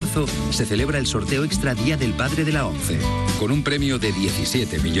marzo se celebra el sorteo extra Día del Padre de la ONCE, con un premio de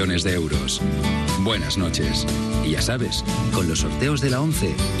 17 millones de euros. Buenas noches. Y ya sabes, con los sorteos de la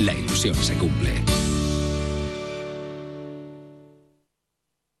ONCE, la ilusión se cumple.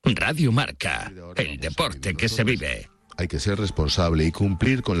 Radio Marca, el deporte que se vive. Hay que ser responsable y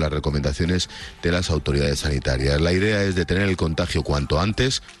cumplir con las recomendaciones de las autoridades sanitarias. La idea es detener el contagio cuanto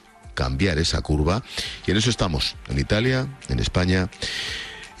antes, cambiar esa curva, y en eso estamos, en Italia, en España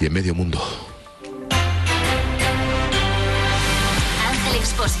y en medio mundo. Ángel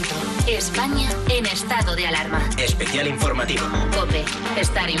Expósito, España en estado de alarma. Especial informativo. COPE,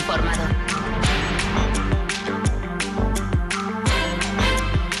 estar informado.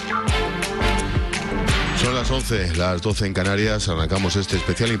 Son las 11, las 12 en Canarias. Arrancamos este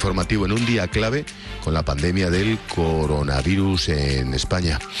especial informativo en un día clave con la pandemia del coronavirus en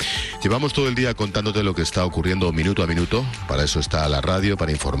España. Llevamos todo el día contándote lo que está ocurriendo minuto a minuto. Para eso está la radio,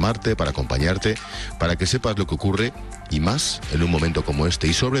 para informarte, para acompañarte, para que sepas lo que ocurre y más en un momento como este.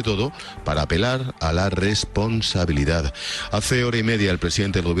 Y sobre todo, para apelar a la responsabilidad. Hace hora y media el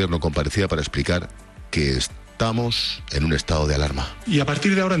presidente del gobierno comparecía para explicar que estamos en un estado de alarma. Y a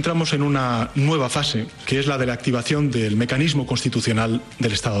partir de ahora entramos en una nueva fase, que es la de la activación del mecanismo constitucional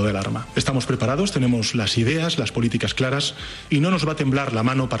del estado de alarma. Estamos preparados, tenemos las ideas, las políticas claras y no nos va a temblar la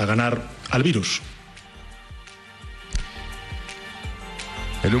mano para ganar al virus.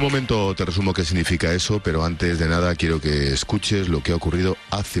 En un momento te resumo qué significa eso, pero antes de nada quiero que escuches lo que ha ocurrido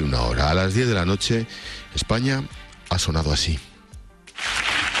hace una hora. A las 10 de la noche, España ha sonado así.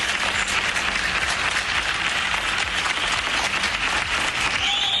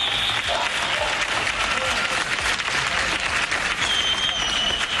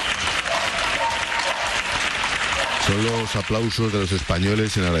 Son los aplausos de los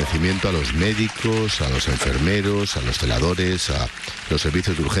españoles en agradecimiento a los médicos, a los enfermeros, a los celadores, a los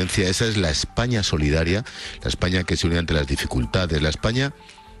servicios de urgencia. Esa es la España solidaria, la España que se une ante las dificultades, la España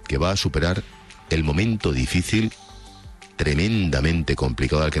que va a superar el momento difícil, tremendamente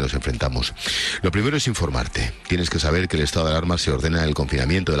complicado al que nos enfrentamos. Lo primero es informarte. Tienes que saber que el estado de alarma se ordena en el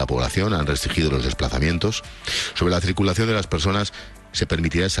confinamiento de la población, han restringido los desplazamientos. Sobre la circulación de las personas, se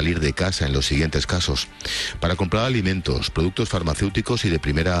permitirá salir de casa en los siguientes casos: para comprar alimentos, productos farmacéuticos y de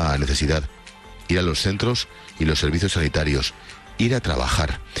primera necesidad, ir a los centros y los servicios sanitarios, ir a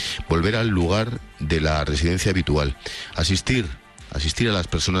trabajar, volver al lugar de la residencia habitual, asistir a las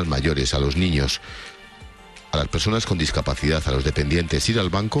personas mayores, a los niños, a las personas con discapacidad, a los dependientes, ir al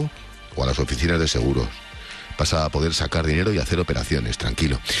banco o a las oficinas de seguros. Vas a poder sacar dinero y hacer operaciones,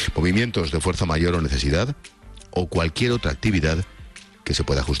 tranquilo. Movimientos de fuerza mayor o necesidad o cualquier otra actividad que se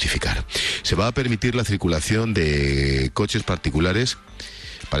pueda justificar. Se va a permitir la circulación de coches particulares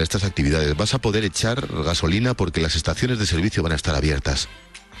para estas actividades. Vas a poder echar gasolina porque las estaciones de servicio van a estar abiertas.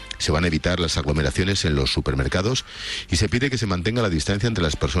 Se van a evitar las aglomeraciones en los supermercados y se pide que se mantenga la distancia entre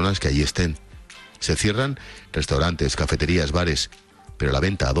las personas que allí estén. Se cierran restaurantes, cafeterías, bares, pero la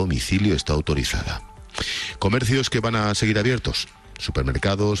venta a domicilio está autorizada. Comercios que van a seguir abiertos: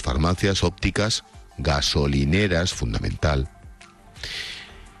 supermercados, farmacias, ópticas, gasolineras, fundamental.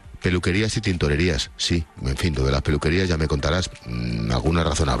 Peluquerías y tintorerías, sí, en fin, lo de las peluquerías ya me contarás, alguna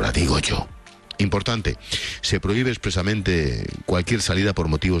razón habrá, digo yo. Importante, se prohíbe expresamente cualquier salida por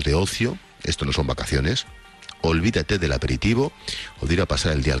motivos de ocio, esto no son vacaciones, olvídate del aperitivo o de ir a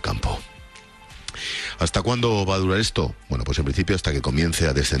pasar el día al campo. ¿Hasta cuándo va a durar esto? Bueno, pues en principio hasta que comience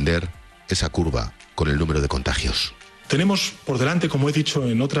a descender esa curva con el número de contagios. Tenemos por delante, como he dicho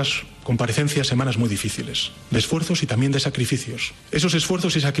en otras comparecencias, semanas muy difíciles, de esfuerzos y también de sacrificios. Esos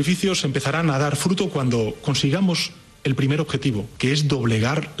esfuerzos y sacrificios empezarán a dar fruto cuando consigamos el primer objetivo, que es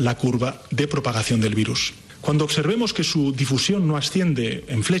doblegar la curva de propagación del virus. Cuando observemos que su difusión no asciende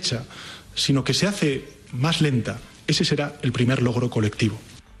en flecha, sino que se hace más lenta, ese será el primer logro colectivo.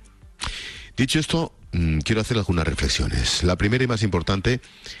 Dicho esto, quiero hacer algunas reflexiones. La primera y más importante,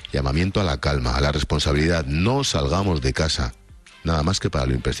 llamamiento a la calma, a la responsabilidad. No salgamos de casa, nada más que para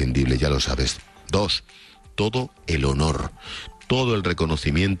lo imprescindible, ya lo sabes. 2, todo el honor, todo el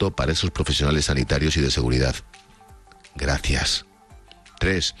reconocimiento para esos profesionales sanitarios y de seguridad. Gracias.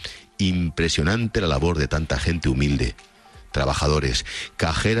 3, impresionante la labor de tanta gente humilde. Trabajadores,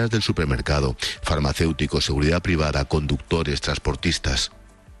 cajeras del supermercado, farmacéuticos, seguridad privada, conductores, transportistas.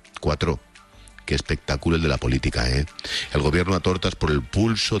 4, qué espectáculo el de la política, ¿eh? El gobierno a tortas por el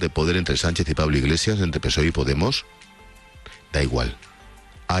pulso de poder entre Sánchez y Pablo Iglesias, entre PSOE y Podemos. Da igual,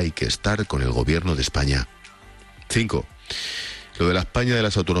 hay que estar con el gobierno de España. 5, lo de la España de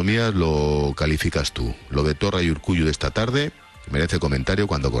las autonomías lo calificas tú. Lo de Torra y Urkullu de esta tarde merece comentario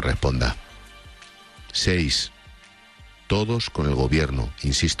cuando corresponda. 6, todos con el gobierno,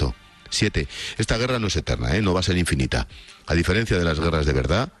 insisto. 7. Esta guerra no es eterna, no va a ser infinita. A diferencia de las guerras de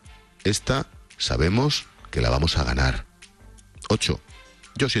verdad, esta sabemos que la vamos a ganar. 8.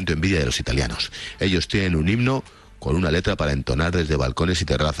 Yo siento envidia de los italianos. Ellos tienen un himno con una letra para entonar desde balcones y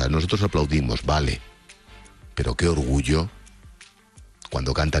terrazas. Nosotros aplaudimos, vale. Pero qué orgullo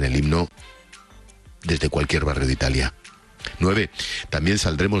cuando cantan el himno desde cualquier barrio de Italia. 9. También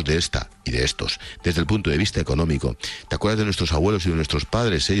saldremos de esta y de estos desde el punto de vista económico. ¿Te acuerdas de nuestros abuelos y de nuestros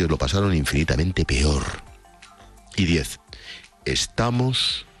padres? Ellos lo pasaron infinitamente peor. Y 10.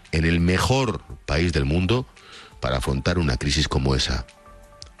 Estamos en el mejor país del mundo para afrontar una crisis como esa,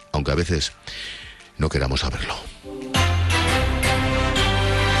 aunque a veces no queramos saberlo.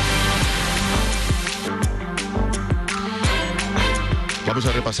 Vamos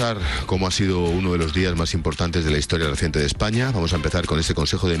a repasar cómo ha sido uno de los días más importantes de la historia reciente de España. Vamos a empezar con ese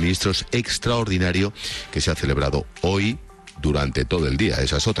Consejo de Ministros extraordinario que se ha celebrado hoy durante todo el día.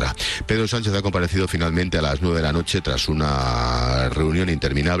 Esa es otra. Pedro Sánchez ha comparecido finalmente a las 9 de la noche tras una reunión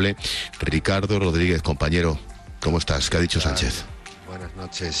interminable. Ricardo Rodríguez, compañero, ¿cómo estás? ¿Qué ha dicho Sánchez? Buenas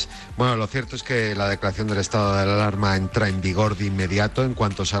noches. Bueno, lo cierto es que la declaración del estado de alarma entra en vigor de inmediato en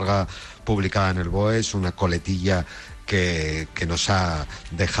cuanto salga publicada en el BOE. Es una coletilla que nos ha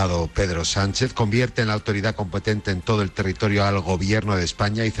dejado Pedro Sánchez. Convierte en la autoridad competente en todo el territorio al Gobierno de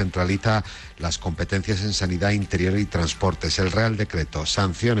España y centraliza las competencias en sanidad, interior y transportes. El Real Decreto,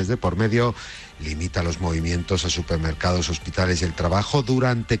 sanciones de por medio, limita los movimientos a supermercados, hospitales y el trabajo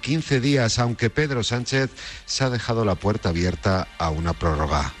durante 15 días, aunque Pedro Sánchez se ha dejado la puerta abierta a una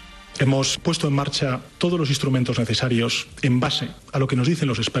prórroga. Hemos puesto en marcha todos los instrumentos necesarios en base a lo que nos dicen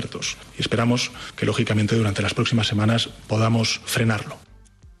los expertos y esperamos que, lógicamente, durante las próximas semanas podamos frenarlo.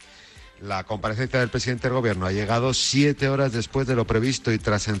 La comparecencia del presidente del Gobierno ha llegado 7 horas después de lo previsto y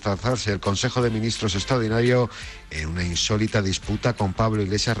tras enzarzarse el Consejo de Ministros extraordinario en una insólita disputa con Pablo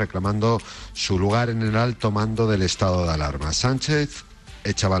Iglesias reclamando su lugar en el alto mando del estado de alarma. Sánchez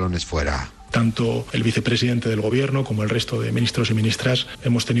echa balones fuera. Tanto el vicepresidente del Gobierno como el resto de ministros y ministras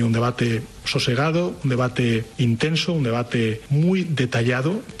hemos tenido un debate sosegado, un debate intenso, un debate muy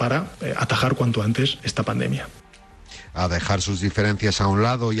detallado para atajar cuanto antes esta pandemia. A dejar sus diferencias a un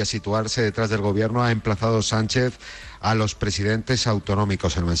lado y a situarse detrás del Gobierno ha emplazado Sánchez a los presidentes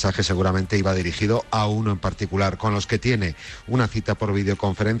autonómicos. El mensaje seguramente iba dirigido a uno en particular, con los que tiene una cita por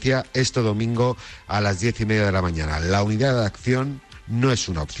videoconferencia este domingo a las 10:30 de la mañana. La unidad de acción no es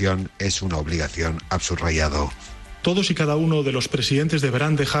una opción, es una obligación, ha subrayado. Todos y cada uno de los presidentes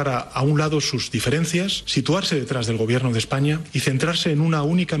deberán dejar a un lado sus diferencias, situarse detrás del Gobierno de España y centrarse en una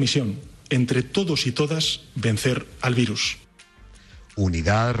única misión: entre todos y todas, vencer al virus.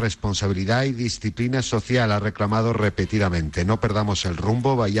 Unidad, responsabilidad y disciplina social, ha reclamado repetidamente. No perdamos el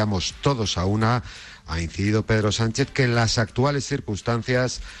rumbo, vayamos todos a una, ha incidido Pedro Sánchez, que en las actuales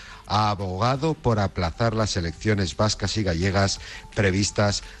circunstancias ha abogado por aplazar las elecciones vascas y gallegas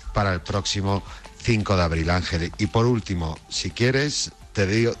previstas para el próximo 5 de abril, Ángel. Y por último, si quieres, te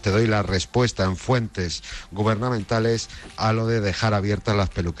doy la respuesta en fuentes gubernamentales a lo de dejar abiertas las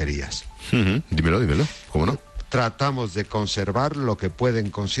peluquerías. Dímelo, ¿cómo no? Tratamos de conservar lo que pueden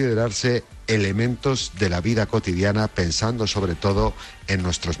considerarse elementos de la vida cotidiana, pensando sobre todo en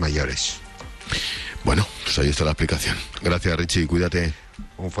nuestros mayores. Bueno, pues ahí está la explicación. Gracias, Richie, cuídate.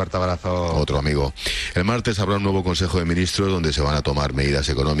 Un fuerte abrazo. Otro amigo. El martes habrá un nuevo Consejo de Ministros donde se van a tomar medidas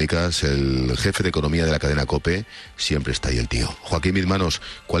económicas. El jefe de economía de la cadena COPE siempre está ahí, el tío. Joaquín Midmanos,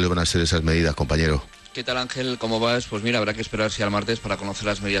 ¿cuáles van a ser esas medidas, compañero? ¿Qué tal, Ángel? ¿Cómo vas? Pues mira, habrá que esperarse al martes para conocer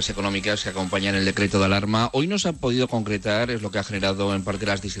las medidas económicas que acompañan el decreto de alarma. Hoy no se ha podido concretar, es lo que ha generado en parte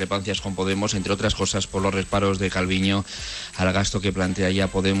las discrepancias con Podemos, entre otras cosas por los reparos de Calviño al gasto que plantea ya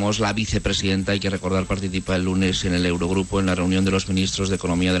Podemos. La vicepresidenta, hay que recordar, participa el lunes en el Eurogrupo, en la reunión de los ministros de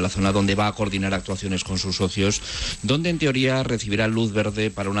Economía de la zona, donde va a coordinar actuaciones con sus socios, donde en teoría recibirá luz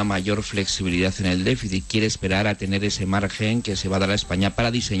verde para una mayor flexibilidad en el déficit. Quiere esperar a tener ese margen que se va a dar a España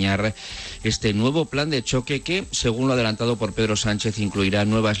para diseñar este nuevo plan de choque que, según lo adelantado por Pedro Sánchez, incluirá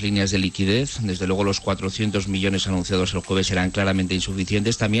nuevas líneas de liquidez. Desde luego los 400 millones anunciados el jueves serán claramente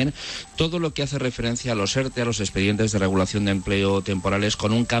insuficientes. También todo lo que hace referencia a los ERTE, a los expedientes de regulación de empleo temporales,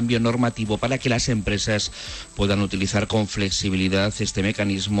 con un cambio normativo para que las empresas puedan utilizar con flexibilidad este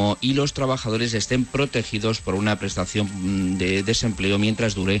mecanismo y los trabajadores estén protegidos por una prestación de desempleo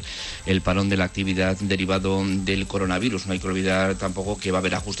mientras dure el parón de la actividad derivado del coronavirus. No hay que olvidar tampoco que va a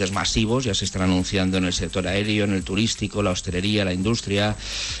haber ajustes masivos, ya se están anunciando afectando en el sector aéreo, en el turístico, la hostelería, la industria.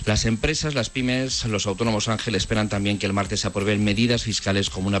 Las empresas, las pymes, los autónomos, Ángel, esperan también que el martes se aprueben medidas fiscales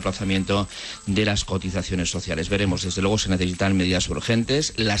como un aplazamiento de las cotizaciones sociales. Veremos, desde luego se necesitan medidas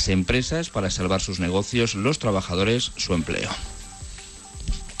urgentes, las empresas para salvar sus negocios, los trabajadores su empleo.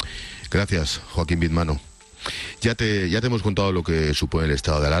 Gracias, Joaquín Bizmano. Ya te hemos contado lo que supone el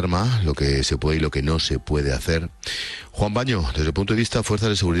estado de alarma, lo que se puede y lo que no se puede hacer. Juan Baño, desde el punto de vista de fuerzas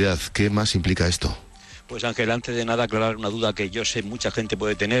de seguridad, ¿qué más implica esto? Pues Ángel, antes de nada aclarar una duda que yo sé mucha gente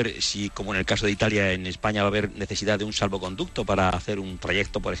puede tener, si como en el caso de Italia, en España va a haber necesidad de un salvoconducto para hacer un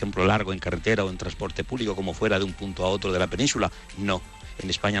trayecto, por ejemplo, largo en carretera o en transporte público, como fuera de un punto a otro de la península. No. En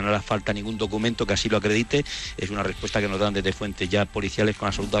España no le falta ningún documento que así lo acredite. Es una respuesta que nos dan desde fuentes ya policiales con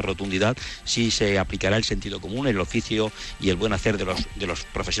absoluta rotundidad. Sí se aplicará el sentido común, el oficio y el buen hacer de los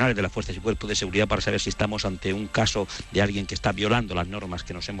profesionales de las fuerzas y cuerpos de seguridad para saber si estamos ante un caso de alguien que está violando las normas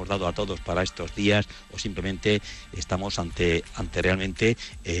que nos hemos dado a todos para estos días o simplemente estamos ante realmente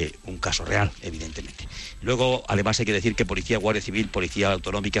un caso real, evidentemente. Luego, además, hay que decir que Policía, Guardia Civil, Policía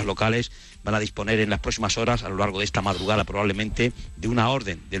Autonómicas locales van a disponer en las próximas horas, a lo largo de esta madrugada probablemente, de una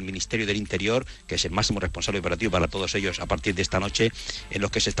orden del Ministerio del Interior, que es el máximo responsable operativo para todos ellos a partir de esta noche, en los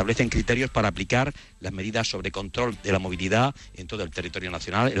que se establecen criterios para aplicar las medidas sobre control de la movilidad en todo el territorio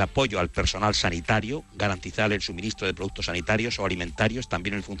nacional, el apoyo al personal sanitario, garantizar el suministro de productos sanitarios o alimentarios,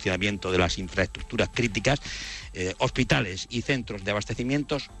 también el funcionamiento de las infraestructuras críticas, hospitales y centros de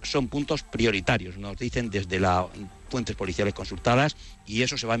abastecimientos son puntos prioritarios, nos dicen desde las fuentes policiales consultadas, y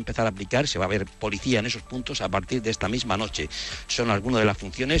eso se va a empezar a aplicar, se va a ver policía en esos puntos a partir de esta misma noche. Son algunas de las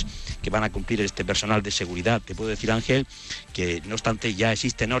funciones que van a cumplir este personal de seguridad. Te puedo decir, Ángel, que no obstante ya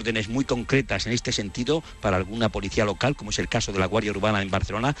existen órdenes muy concretas en este sentido para alguna policía local, como es el caso de la Guardia Urbana en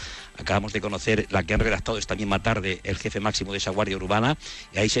Barcelona. Acabamos de conocer la que han redactado esta misma tarde el jefe máximo de esa Guardia Urbana,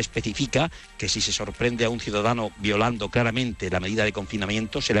 y ahí se especifica que si se sorprende a un ciudadano violando claramente la medida de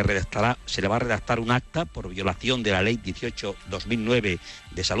confinamiento, se le va a redactar un acta por violación de la Ley 18/2009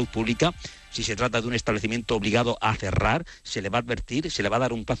 de Salud Pública. Si se trata de un establecimiento obligado a cerrar, se le va a advertir, se le va a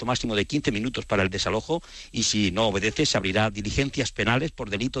dar un plazo máximo de 15 minutos para el desalojo, y si no obedece se abrirá diligencias penales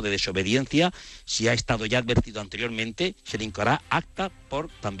por delito de desobediencia. Si ha estado ya advertido anteriormente, se le incoará acta por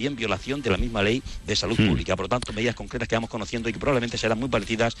también violación de la misma Ley de Salud Pública. Por lo tanto, medidas concretas que vamos conociendo y que probablemente serán muy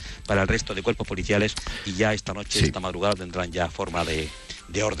parecidas para el resto de cuerpos policiales, y ya esta noche, esta madrugada, tendrán ya forma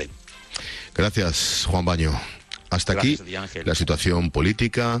de orden. Gracias, Juan Baño. Hasta aquí la situación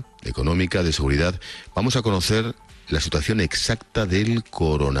política, económica, de seguridad. Vamos a conocer la situación exacta del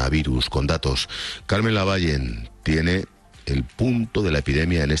coronavirus con datos. Carmen Lavallen tiene el punto de la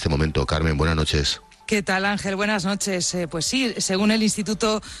epidemia en este momento. Carmen, buenas noches. ¿Qué tal, Ángel? Buenas noches. Pues sí, según el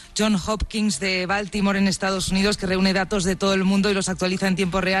Instituto John Hopkins de Baltimore en Estados Unidos, que reúne datos de todo el mundo y los actualiza en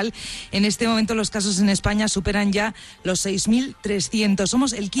tiempo real, en este momento los casos en España superan ya los 6.300.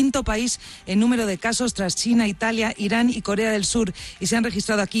 Somos el quinto país en número de casos tras China, Italia, Irán y Corea del Sur, y se han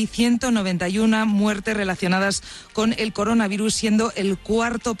registrado aquí 191 muertes relacionadas con el coronavirus, siendo el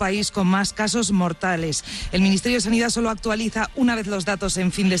cuarto país con más casos mortales. El Ministerio de Sanidad solo actualiza una vez los datos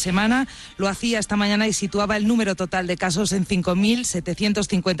en fin de semana. Lo hacía esta mañana y situaba el número total de casos en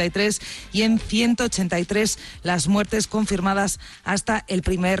 5.753 y en 183 las muertes confirmadas hasta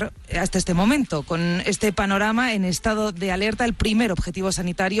este momento. Con este panorama en estado de alerta, el primer objetivo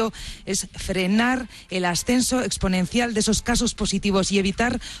sanitario es frenar el ascenso exponencial de esos casos positivos y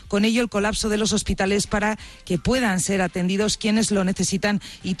evitar con ello el colapso de los hospitales para que puedan ser atendidos quienes lo necesitan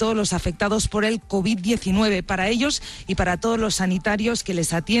y todos los afectados por el COVID-19. Para ellos y para todos los sanitarios que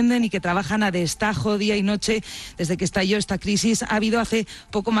les atienden y que trabajan a destajo día y noche desde que estalló esta crisis, ha habido hace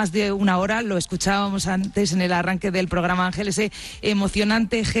poco más de una hora, lo escuchábamos antes en el arranque del programa, Ángel, ese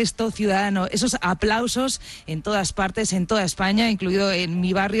emocionante gesto ciudadano, esos aplausos en todas partes, en toda España, incluido en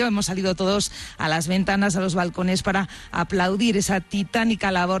mi barrio. Hemos salido todos a las ventanas, a los balcones para aplaudir esa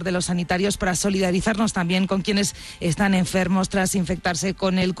titánica labor de los sanitarios, para solidarizarnos también con quienes están enfermos tras infectarse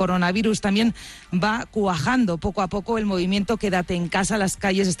con el coronavirus. También va cuajando poco a poco el movimiento Quédate en casa. Las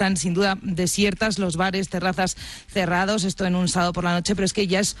calles están sin duda desiertas, los bares, terrazas cerrados, esto en un sábado por la noche, pero es que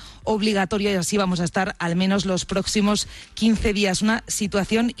ya es obligatorio y así vamos a estar al menos los próximos 15 días. Una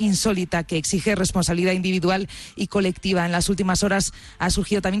situación insólita que exige responsabilidad individual y colectiva. En las últimas horas ha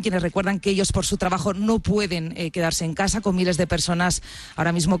surgido también quienes recuerdan que ellos por su trabajo no pueden quedarse en casa, con miles de personas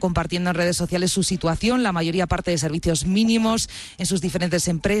ahora mismo compartiendo en redes sociales su situación, la mayoría parte de servicios mínimos en sus diferentes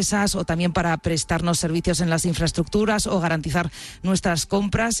empresas o también para prestarnos servicios en las infraestructuras o garantizar nuestras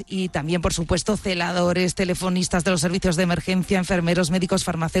compras, y también, por supuesto, celadores, telefonistas de los servicios de emergencia, enfermeros, médicos,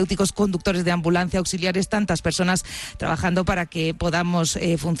 farmacéuticos, conductores de ambulancia, auxiliares, tantas personas trabajando para que podamos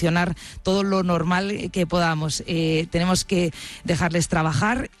funcionar todo lo normal que podamos. Tenemos que dejarles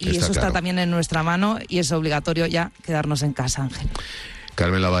trabajar y eso está también en nuestra mano y es obligatorio ya quedarnos en casa, Ángel.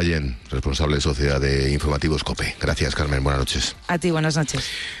 Carmen Lavallén, responsable de Sociedad de Informativos COPE. Gracias, Carmen. Buenas noches. A ti, buenas noches.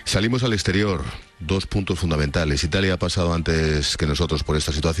 Salimos al exterior. 2 puntos fundamentales. Italia ha pasado antes que nosotros por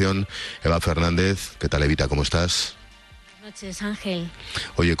esta situación. Eva Fernández, ¿qué tal, Evita? ¿Cómo estás? Buenas noches, Ángel.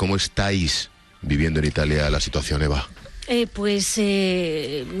 Oye, ¿cómo estáis viviendo en Italia la situación, Eva?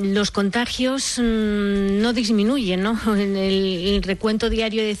 Los contagios no disminuyen, ¿no? En el recuento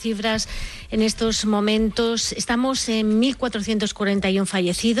diario de cifras en estos momentos estamos en 1.441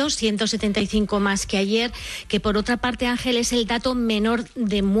 fallecidos, 175 más que ayer, que por otra parte, Ángel, es el dato menor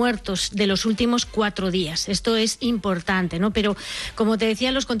de muertos de los últimos 4 días. Esto es importante, ¿no? Pero, como te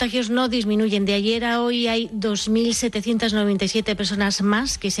decía, los contagios no disminuyen. De ayer a hoy hay 2.797 personas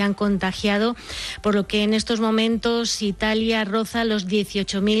más que se han contagiado, por lo que en estos momentos Italia roza los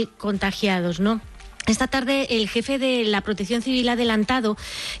 18.000 contagiados, ¿no? Esta tarde el jefe de la Protección Civil ha adelantado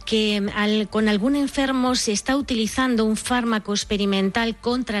que con algún enfermo se está utilizando un fármaco experimental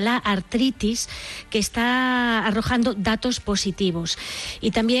contra la artritis que está arrojando datos positivos.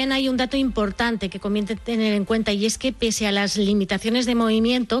 Y también hay un dato importante que conviene tener en cuenta, y es que pese a las limitaciones de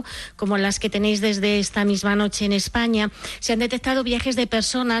movimiento, como las que tenéis desde esta misma noche en España, se han detectado viajes de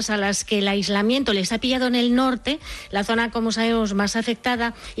personas a las que el aislamiento les ha pillado en el norte, la zona, como sabemos, más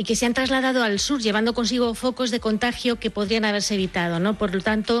afectada, y que se han trasladado al sur, llevando consigo focos de contagio que podrían haberse evitado, ¿no? Por lo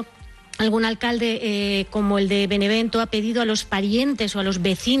tanto, algún alcalde, como el de Benevento, ha pedido a los parientes o a los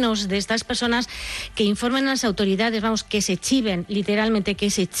vecinos de estas personas que informen a las autoridades, que se chiven, literalmente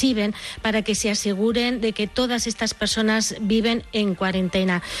que se chiven, para que se aseguren de que todas estas personas viven en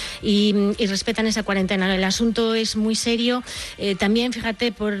cuarentena y respetan esa cuarentena. El asunto es muy serio. También,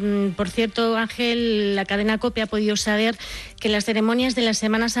 fíjate, por cierto, Ángel, la cadena COPE ha podido saber que las ceremonias de la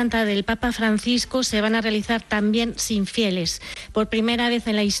Semana Santa del Papa Francisco se van a realizar también sin fieles. Por primera vez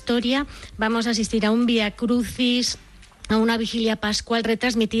en la historia vamos a asistir a un Vía Crucis, a una vigilia pascual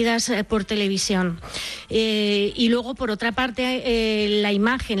retransmitidas por televisión. Y luego, por otra parte, la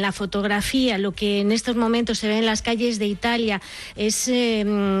imagen, la fotografía, lo que en estos momentos se ve en las calles de Italia es,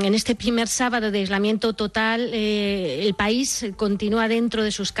 en este primer sábado de aislamiento total, el país continúa dentro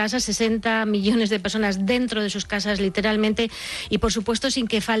de sus casas, 60 millones de personas dentro de sus casas, literalmente, y por supuesto sin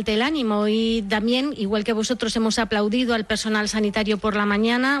que falte el ánimo. Y también, igual que vosotros, hemos aplaudido al personal sanitario por la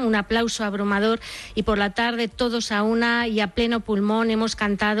mañana, un aplauso abrumador, y por la tarde todos a una y a pleno pulmón hemos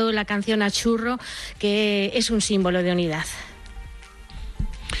cantado la canción A Churro, que es un símbolo de unidad.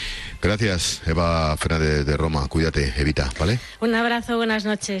 Gracias, Eva Fernández de Roma. Cuídate, Evita, ¿vale? Un abrazo, buenas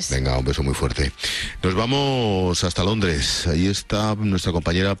noches. Venga, un beso muy fuerte. Nos vamos hasta Londres. Ahí está nuestra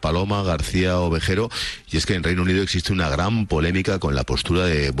compañera Paloma García Ovejero. Y es que en Reino Unido existe una gran polémica con la postura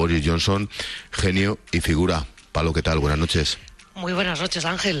de Boris Johnson, genio y figura. Palo, ¿qué tal? Buenas noches. Muy buenas noches,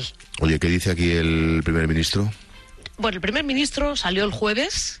 Ángel. Oye, ¿qué dice aquí el primer ministro? Bueno, el primer ministro salió el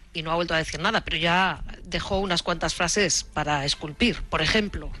jueves y no ha vuelto a decir nada, pero ya dejó unas cuantas frases para esculpir. Por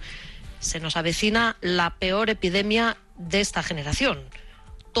ejemplo, se nos avecina la peor epidemia de esta generación.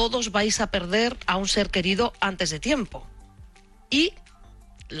 Todos vais a perder a un ser querido antes de tiempo. Y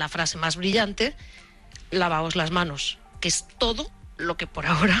la frase más brillante, lavaos las manos, que es todo lo que por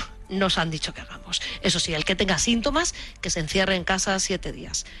ahora nos han dicho que hagamos. Eso sí, el que tenga síntomas, que se encierre en casa 7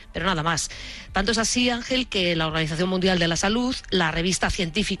 días. Pero nada más. Tanto es así, Ángel, que la Organización Mundial de la Salud, la revista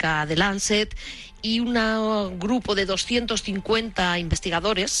científica The Lancet y un grupo de 250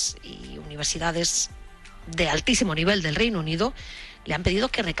 investigadores y universidades de altísimo nivel del Reino Unido le han pedido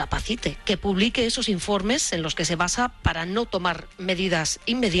que recapacite, que publique esos informes en los que se basa para no tomar medidas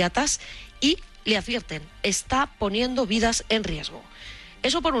inmediatas y le advierten, está poniendo vidas en riesgo.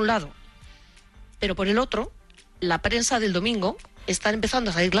 Eso por un lado, pero por el otro, la prensa del domingo están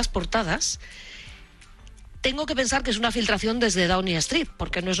empezando a salir las portadas. Tengo que pensar que es una filtración desde Downing Street,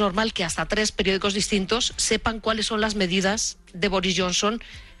 porque no es normal que hasta 3 periódicos distintos sepan cuáles son las medidas de Boris Johnson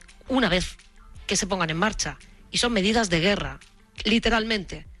una vez que se pongan en marcha. Y son medidas de guerra,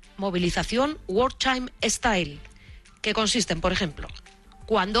 literalmente, movilización wartime style, que consisten, por ejemplo,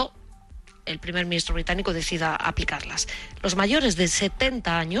 cuando el primer ministro británico decida aplicarlas. Los mayores de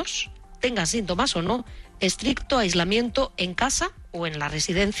 70 años, tengan síntomas o no, estricto aislamiento en casa o en la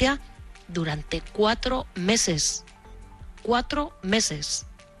residencia durante 4 meses. 4 meses.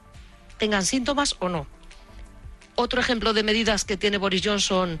 Tengan síntomas o no. Otro ejemplo de medidas que tiene Boris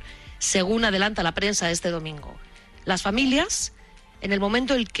Johnson, según adelanta la prensa este domingo. Las familias En el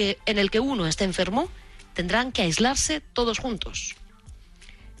momento en el que uno esté enfermo, tendrán que aislarse todos juntos.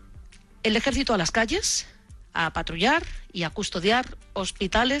 El ejército a las calles, a patrullar y a custodiar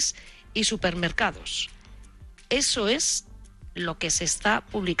hospitales y supermercados. Eso es lo que se está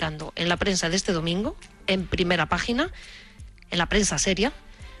publicando en la prensa de este domingo, en primera página, en la prensa seria,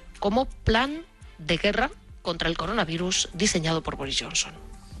 como plan de guerra contra el coronavirus diseñado por Boris Johnson.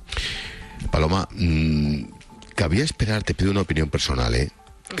 Paloma, cabía esperar, te pido una opinión personal,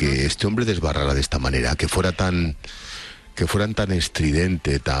 que este hombre desbarrara de esta manera, que fueran tan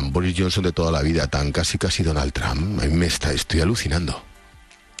estridente, tan Boris Johnson de toda la vida, tan casi Donald Trump. A mí estoy alucinando.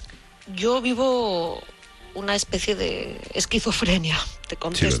 Yo vivo una especie de esquizofrenia, te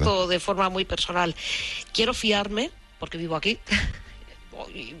contesto de forma muy personal. Quiero fiarme, porque vivo aquí,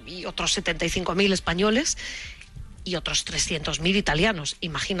 y otros 75.000 españoles y otros 300.000 italianos.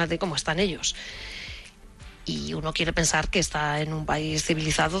 Imagínate cómo están ellos. Y uno quiere pensar que está en un país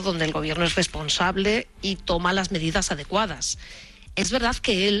civilizado donde el gobierno es responsable y toma las medidas adecuadas. Es verdad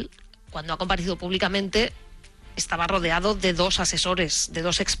que él, cuando ha comparecido públicamente, estaba rodeado de 2 asesores, de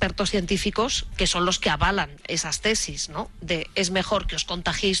 2 expertos científicos que son los que avalan esas tesis, ¿no? De es mejor que os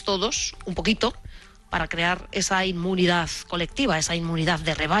contagiéis todos un poquito para crear esa inmunidad colectiva, esa inmunidad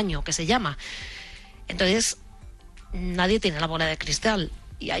de rebaño que se llama. Entonces, nadie tiene la bola de cristal.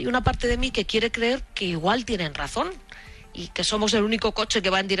 Y hay una parte de mí que quiere creer que igual tienen razón y que somos el único coche que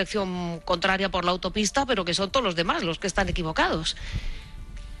va en dirección contraria por la autopista, pero que son todos los demás los que están equivocados.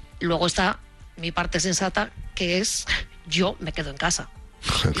 Luego está mi parte sensata, que es yo me quedo en casa.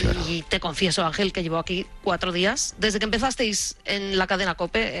 Claro. Y te confieso, Ángel, que llevo aquí 4 días, desde que empezasteis en la cadena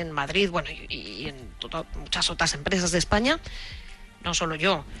COPE, en Madrid, bueno, y en muchas otras empresas de España, no solo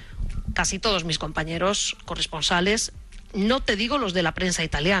yo, casi todos mis compañeros corresponsales, no te digo los de la prensa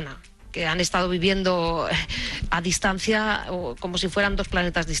italiana, que han estado viviendo a distancia como si fueran 2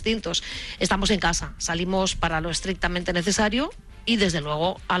 planetas distintos. Estamos en casa, salimos para lo estrictamente necesario y desde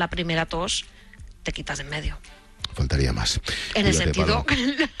luego a la primera tos te quitas de en medio. Faltaría más. En el sentido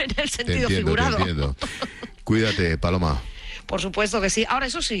figurado. Te entiendo. Cuídate, Paloma. Por supuesto que sí. Ahora,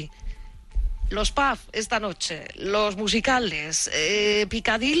 eso sí, los pubs esta noche, los musicales,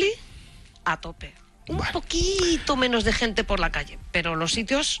 Piccadilly, a tope. Un poquito menos de gente por la calle, pero los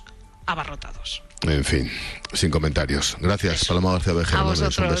sitios abarrotados. En fin, sin comentarios. Gracias, Paloma García Vejero.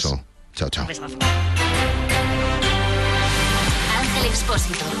 Un beso. Chao, chao. Ángel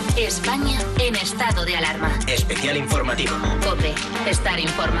Expósito, España en estado de alarma. Especial informativo. COPE, estar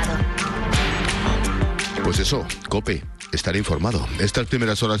informado. Pues eso, COPE, estar informado. Estas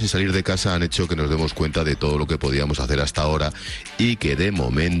primeras horas sin salir de casa han hecho que nos demos cuenta de todo lo que podíamos hacer hasta ahora y que de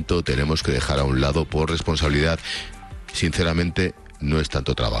momento tenemos que dejar a un lado por responsabilidad. Sinceramente, no es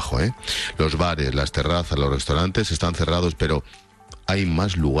tanto trabajo, ¿eh? Los bares, las terrazas, los restaurantes están cerrados, pero hay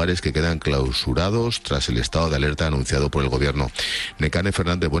más lugares que quedan clausurados tras el estado de alerta anunciado por el gobierno. Nekane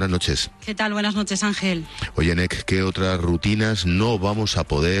Fernández, buenas noches. ¿Qué tal? Buenas noches, Ángel. Oye, Nek, ¿qué otras rutinas no vamos a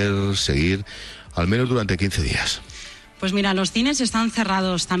poder seguir, al menos durante 15 días? Pues mira, los cines están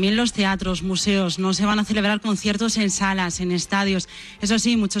cerrados, también los teatros, museos, no se van a celebrar conciertos en salas, en estadios. Eso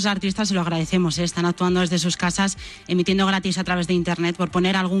sí, muchos artistas, se lo agradecemos, están actuando desde sus casas, emitiendo gratis a través de Internet. Por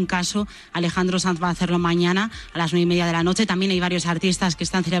poner algún caso, Alejandro Sanz va a hacerlo mañana a las 9:30 de la noche. También hay varios artistas que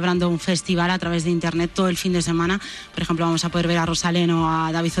están celebrando un festival a través de Internet todo el fin de semana. Por ejemplo, vamos a poder ver a Rosalén o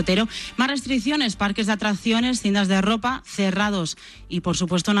a David Zotero. Más restricciones, parques de atracciones, tiendas de ropa cerrados. Y por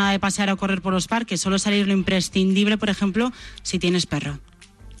supuesto nada de pasear o correr por los parques, solo salir lo imprescindible, por ejemplo, si tienes perro.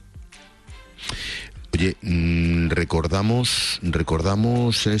 Oye, recordamos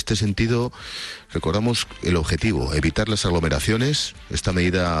en este sentido, recordamos el objetivo, evitar las aglomeraciones. Esta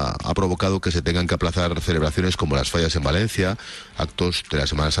medida ha provocado que se tengan que aplazar celebraciones como las fallas en Valencia, actos de la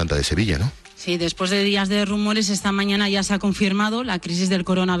Semana Santa de Sevilla, ¿no? Sí, después de días de rumores, esta mañana ya se ha confirmado. La crisis del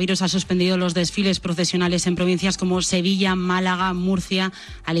coronavirus ha suspendido los desfiles procesionales en provincias como Sevilla, Málaga, Murcia,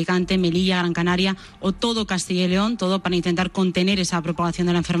 Alicante, Melilla, Gran Canaria o todo Castilla y León, todo para intentar contener esa propagación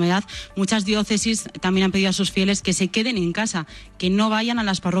de la enfermedad. Muchas diócesis también han pedido a sus fieles que se queden en casa, que no vayan a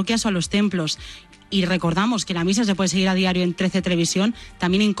las parroquias o a los templos. Y recordamos que la misa se puede seguir a diario en 13 Televisión,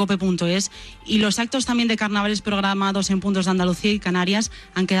 también en cope.es, y los actos también de carnavales programados en puntos de Andalucía y Canarias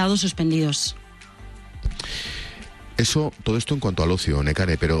han quedado suspendidos. Todo esto en cuanto al ocio,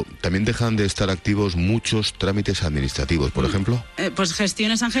 Nekane, pero también dejan de estar activos muchos trámites administrativos, por ejemplo. Pues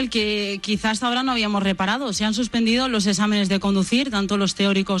gestiones, Ángel, que quizás hasta ahora no habíamos reparado. Se han suspendido los exámenes de conducir, tanto los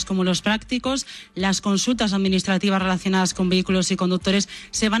teóricos como los prácticos. Las consultas administrativas relacionadas con vehículos y conductores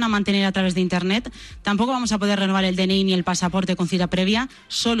se van a mantener a través de Internet. Tampoco vamos a poder renovar el DNI ni el pasaporte con cita previa,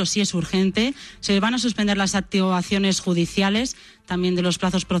 solo si es urgente. Se van a suspender las activaciones judiciales. también de los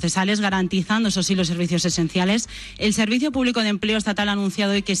plazos procesales, garantizando, eso sí, los servicios esenciales. El Servicio Público de Empleo Estatal ha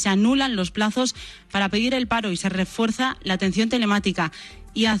anunciado hoy que se anulan los plazos para pedir el paro y se refuerza la atención telemática.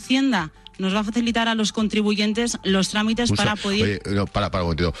 Y Hacienda nos va a facilitar a los contribuyentes los trámites para poder... Oye, no, para un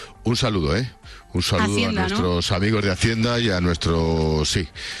momentito. Un saludo, Un saludo Hacienda, a nuestros amigos de Hacienda y a nuestros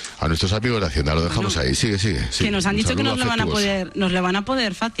amigos de Hacienda. Lo dejamos ahí. Sigue. Que nos han dicho que nos lo van a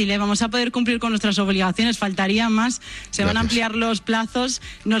poder fácil, Vamos a poder cumplir con nuestras obligaciones. Faltaría más. Se van a ampliar los plazos.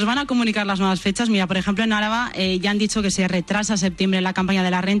 Nos van a comunicar las nuevas fechas. Mira, por ejemplo, en Álava ya han dicho que se retrasa a septiembre la campaña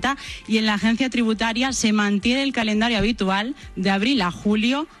de la renta y en la agencia tributaria se mantiene el calendario habitual de abril a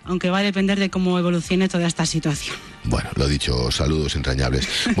julio, aunque va a depender de cómo evolucione toda esta situación. Bueno, lo dicho, saludos entrañables.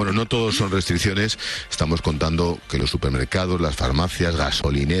 Bueno, no todos son restricciones. Estamos contando que los supermercados, las farmacias,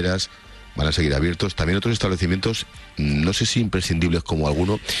 gasolineras van a seguir abiertos. También otros establecimientos, no sé si imprescindibles como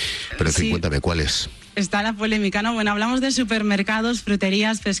alguno, pero en fin, cuéntame, ¿cuáles? Está la polémica, ¿no? Bueno, hablamos de supermercados,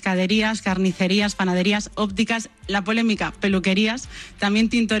 fruterías, pescaderías, carnicerías, panaderías, ópticas. La polémica, peluquerías, también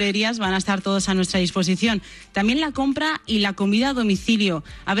tintorerías, van a estar todos a nuestra disposición. También la compra y la comida a domicilio.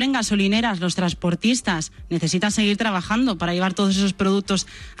 Abren gasolineras, los transportistas necesitan seguir trabajando para llevar todos esos productos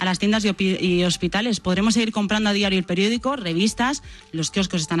a las tiendas y hospitales. Podremos seguir comprando a diario el periódico, revistas, los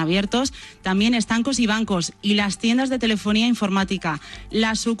kioscos están abiertos, también estancos y bancos y las tiendas de telefonía informática.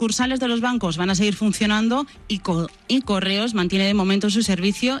 Las sucursales de los bancos van a seguir funcionando y Correos mantiene de momento su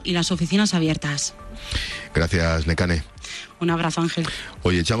servicio y las oficinas abiertas. Gracias, Nekane. Un abrazo, Ángel.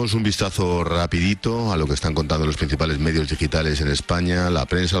 Oye, echamos un vistazo rapidito a lo que están contando los principales medios digitales en España, la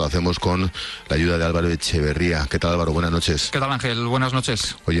prensa. Lo hacemos con la ayuda de Álvaro Echeverría. ¿Qué tal, Álvaro? Buenas noches. ¿Qué tal, Ángel? Buenas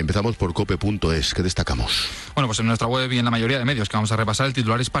noches. Oye, empezamos por cope.es. ¿Qué destacamos? Bueno, pues en nuestra web y en la mayoría de medios que vamos a repasar, el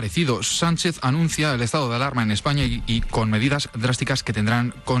titular es parecido. Sánchez anuncia el estado de alarma en España y con medidas drásticas que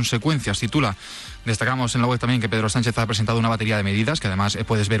tendrán consecuencias. Titula. Destacamos en la web también que Pedro Sánchez ha presentado una batería de medidas que además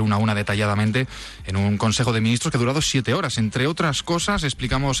puedes ver una a una detalladamente en un Consejo de Ministros que ha durado 7 horas. Entre otras cosas,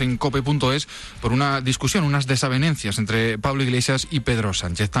 explicamos en cope.es por una discusión, unas desavenencias entre Pablo Iglesias y Pedro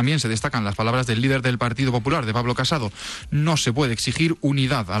Sánchez. También se destacan las palabras del líder del Partido Popular, de Pablo Casado. No se puede exigir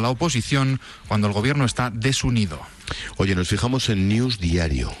unidad a la oposición cuando el gobierno está desunido. Oye, nos fijamos en News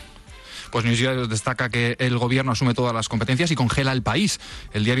Diario. Pues News Diario destaca que el gobierno asume todas las competencias y congela el país.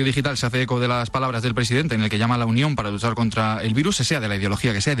 El diario digital se hace eco de las palabras del presidente en el que llama a la unión para luchar contra el virus, sea de la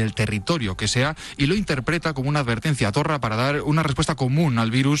ideología que sea, del territorio que sea, y lo interpreta como una advertencia a Torra para dar una respuesta común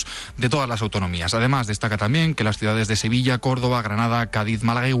al virus de todas las autonomías. Además, destaca también que las ciudades de Sevilla, Córdoba, Granada, Cádiz,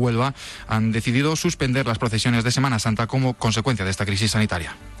 Málaga y Huelva han decidido suspender las procesiones de Semana Santa como consecuencia de esta crisis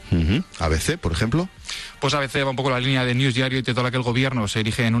sanitaria. ABC, por ejemplo. Pues ABC va un poco la línea de News Diario y titula que el gobierno se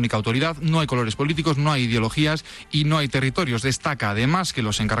erige en única autoridad, no hay colores políticos, no hay ideologías y no hay territorios. Destaca además que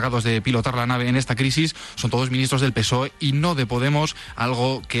los encargados de pilotar la nave en esta crisis son todos ministros del PSOE y no de Podemos,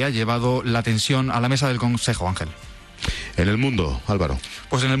 algo que ha llevado la tensión a la mesa del Consejo, Ángel. En El Mundo, Álvaro.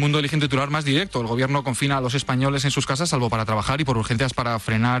 Pues en El Mundo eligen titular más directo. El gobierno confina a los españoles en sus casas, salvo para trabajar y por urgencias para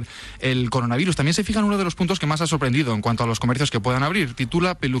frenar el coronavirus. También se fija en uno de los puntos que más ha sorprendido en cuanto a los comercios que puedan abrir.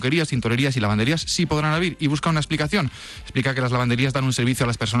 Titula peluquerías, tintorerías y lavanderías sí podrán abrir y busca una explicación. Explica que las lavanderías dan un servicio a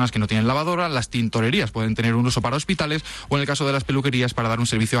las personas que no tienen lavadora, las tintorerías pueden tener un uso para hospitales o en el caso de las peluquerías para dar un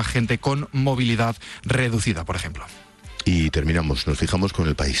servicio a gente con movilidad reducida, por ejemplo. Y terminamos, nos fijamos con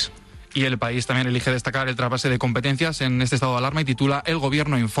El País. Y El País también elige destacar el trasvase de competencias en este estado de alarma y titula El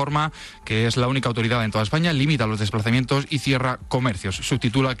gobierno informa que es la única autoridad en toda España, limita los desplazamientos y cierra comercios.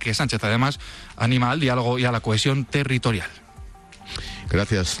 Subtitula que Sánchez además anima al diálogo y a la cohesión territorial.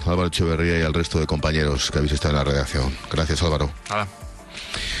 Gracias, Álvaro Echeverría, y al resto de compañeros que habéis estado en la redacción. Gracias, Álvaro. Nada.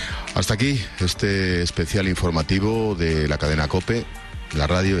 Hasta aquí este especial informativo de la cadena COPE. La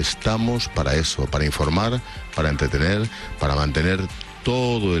radio estamos para eso, para informar, para entretener, para mantener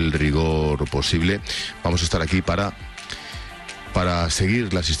todo el rigor posible. Vamos a estar aquí para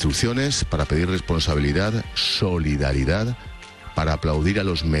seguir las instrucciones, para pedir responsabilidad, solidaridad, para aplaudir a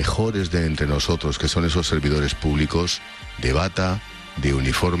los mejores de entre nosotros, que son esos servidores públicos de bata, de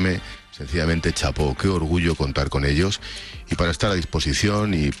uniforme. Sencillamente, chapó, qué orgullo contar con ellos, y para estar a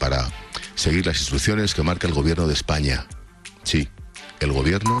disposición y para seguir las instrucciones que marca el gobierno de España. Sí, el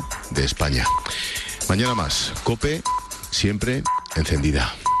gobierno de España. Mañana más, COPE, siempre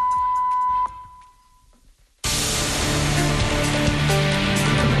encendida.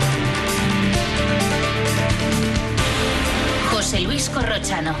 José Luis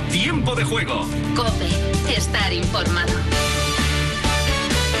Corrochano. Tiempo de juego. COPE, estar informado.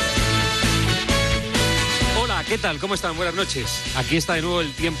 Hola, ¿qué tal? ¿Cómo están? Buenas noches. Aquí está de nuevo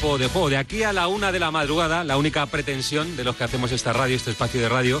el tiempo de juego. De aquí a la 1 de la madrugada, la única pretensión de los que hacemos esta radio, este espacio de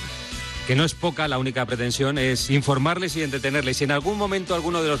radio, que no es poca, la única pretensión es informarles y entretenerles. Si en algún momento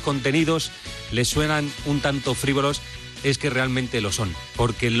alguno de los contenidos les suenan un tanto frívolos, es que realmente lo son,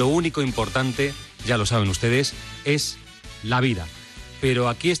 porque lo único importante, ya lo saben ustedes, es la vida. Pero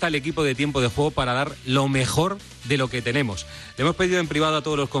aquí está el equipo de Tiempo de Juego para dar lo mejor de lo que tenemos. Le hemos pedido en privado a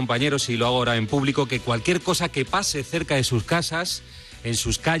todos los compañeros, y lo hago ahora en público, que cualquier cosa que pase cerca de sus casas, en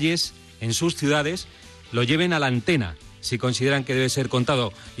sus calles, en sus ciudades, lo lleven a la antena, si consideran que debe ser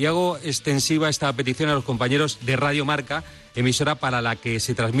contado. Y hago extensiva esta petición a los compañeros de Radio Marca, emisora para la que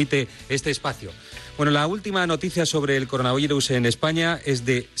se transmite este espacio. Bueno, la última noticia sobre el coronavirus en España es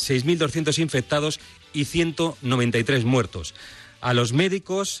de 6.200 infectados y 193 muertos. A los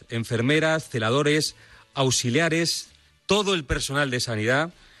médicos, enfermeras, celadores, auxiliares, todo el personal de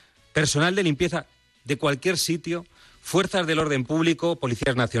sanidad, personal de limpieza de cualquier sitio, fuerzas del orden público,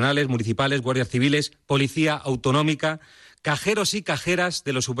 policías nacionales, municipales, guardias civiles, policía autonómica, cajeros y cajeras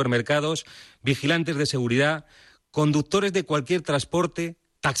de los supermercados, vigilantes de seguridad, conductores de cualquier transporte,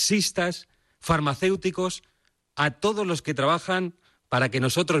 taxistas, farmacéuticos, a todos los que trabajan para que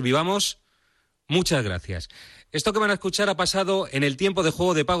nosotros vivamos, muchas gracias. Esto que van a escuchar ha pasado en el Tiempo de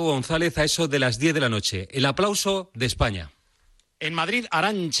Juego de Paco González a eso de las 10 de la noche. El aplauso de España. En Madrid,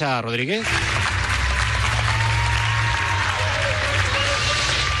 Arantxa Rodríguez.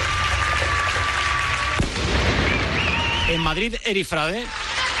 En Madrid, Eri Frade.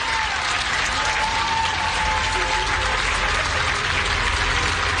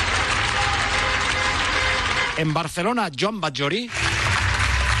 En Barcelona, Joan Batllori.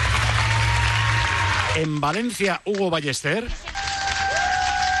 En Valencia, Hugo Ballester.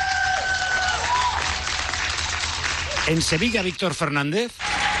 En Sevilla, Víctor Fernández.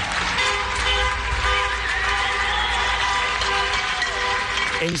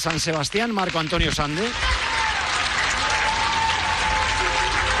 En San Sebastián, Marco Antonio Sande.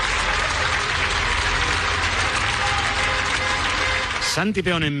 Santi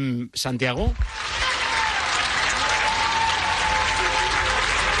Peón en Santiago.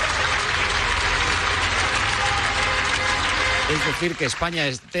 Es decir, que España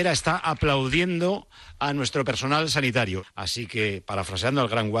entera está aplaudiendo a nuestro personal sanitario. Así que, parafraseando al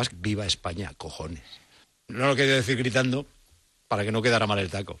gran Guas, ¡viva España, cojones! No lo quería decir gritando para que no quedara mal el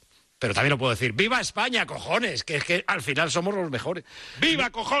taco. Pero también lo puedo decir, ¡viva España, cojones! Que es que al final somos los mejores. ¡Viva,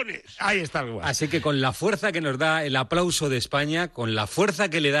 cojones! Ahí está el Guas. Así que con la fuerza que nos da el aplauso de España, con la fuerza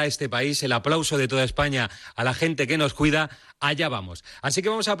que le da a este país, el aplauso de toda España a la gente que nos cuida, allá vamos. Así que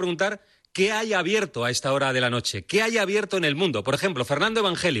vamos a preguntar ¿qué hay abierto a esta hora de la noche? ¿Qué hay abierto en el mundo? Por ejemplo, Fernando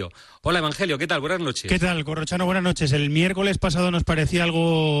Evangelio. Hola, Evangelio, ¿qué tal? Buenas noches. ¿Qué tal, Corrochano? Buenas noches. El miércoles pasado nos parecía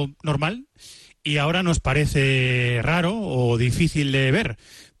algo normal y ahora nos parece raro o difícil de ver.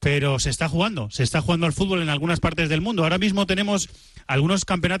 Pero se está jugando al fútbol en algunas partes del mundo. Ahora mismo tenemos algunos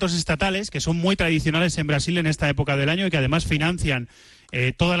campeonatos estatales que son muy tradicionales en Brasil en esta época del año y que además financian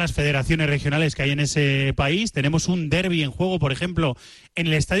todas las federaciones regionales que hay en ese país. Tenemos un derbi en juego, por ejemplo, en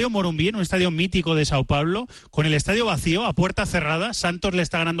el Estadio Morumbi, en un estadio mítico de Sao Paulo, con el estadio vacío, a puerta cerrada. Santos le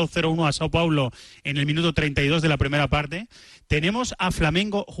está ganando 0-1 a Sao Paulo en el minuto 32 de la primera parte. Tenemos a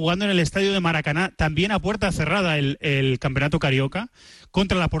Flamengo jugando en el estadio de Maracaná, también a puerta cerrada el campeonato carioca,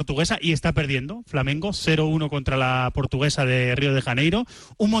 contra la Portuguesa, y está perdiendo Flamengo 0-1 contra la Portuguesa de Río de Janeiro.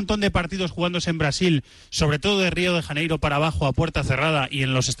 Un montón de partidos jugándose en Brasil, sobre todo de Río de Janeiro para abajo, a puerta cerrada, y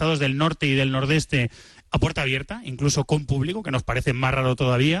en los estados del norte y del nordeste a puerta abierta, incluso con público, que nos parece más raro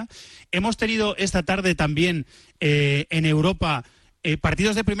todavía. Hemos tenido esta tarde también en Europa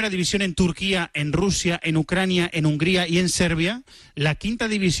partidos de primera división en Turquía, en Rusia, en Ucrania, en Hungría y en Serbia. La quinta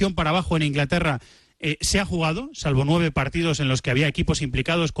división para abajo en Inglaterra se ha jugado, salvo 9 partidos en los que había equipos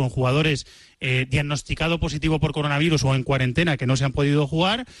implicados con jugadores diagnosticados positivo por coronavirus o en cuarentena que no se han podido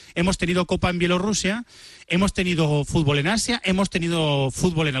jugar. Hemos tenido Copa en Bielorrusia, hemos tenido fútbol en Asia, hemos tenido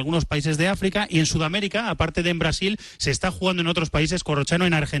fútbol en algunos países de África, y en Sudamérica, aparte de en Brasil, se está jugando en otros países. Corrochano,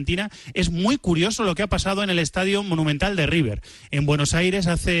 en Argentina. Es muy curioso lo que ha pasado en el Estadio Monumental de River, en Buenos Aires,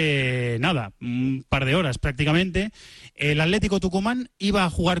 hace nada, un par de horas prácticamente. El Atlético Tucumán iba a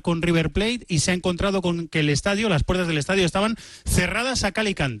jugar con River Plate y se ha encontrado con que las puertas del estadio estaban cerradas a cal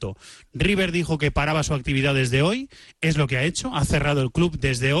y canto. River dijo que paraba su actividad desde hoy, es lo que ha hecho, ha cerrado el club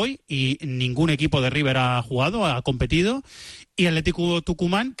desde hoy y ningún equipo de River ha jugado, ha competido. Y Atlético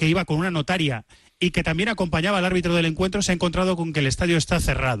Tucumán, que iba con una notaria y que también acompañaba al árbitro del encuentro, se ha encontrado con que el estadio está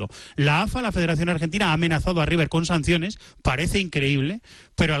cerrado. La AFA, la Federación Argentina, ha amenazado a River con sanciones, parece increíble,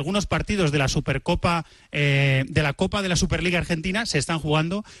 pero algunos partidos de la Supercopa, de la Copa de la Superliga Argentina se están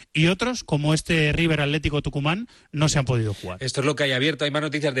jugando y otros, como este River Atlético Tucumán, no se han podido jugar. Esto es lo que hay abierto. Hay más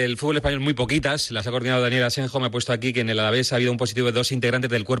noticias del fútbol español, muy poquitas. Las ha coordinado Daniel Asenjo. Me ha puesto aquí que en el Alavés ha habido un positivo de 2 integrantes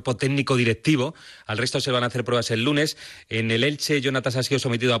del cuerpo técnico directivo. Al resto se van a hacer pruebas el lunes. En el Elche, Jonatas ha sido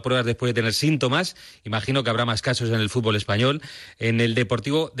sometido a pruebas después de tener síntomas. Imagino que habrá más casos en el fútbol español. En el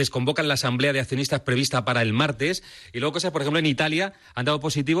Deportivo desconvocan la asamblea de accionistas prevista para el martes. Y luego cosas, por ejemplo, en Italia han dado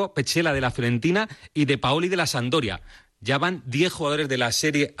positivo Petzela de la Fiorentina y De Paoli de la Sampdoria. Ya van 10 jugadores de la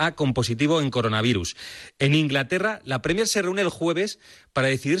Serie A con positivo en coronavirus. En Inglaterra, la Premier se reúne el jueves para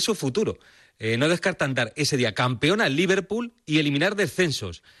decidir su futuro. No descartan dar ese día campeón al Liverpool y eliminar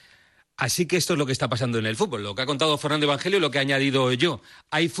descensos. Así que esto es lo que está pasando en el fútbol. Lo que ha contado Fernando Evangelio y lo que he añadido yo.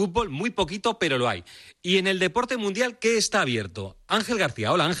 Hay fútbol, muy poquito, pero lo hay. Y en el deporte mundial, ¿qué está abierto? Ángel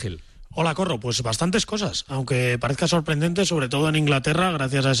García. Hola, Ángel. Hola, Corro. Pues bastantes cosas, aunque parezca sorprendente, sobre todo en Inglaterra,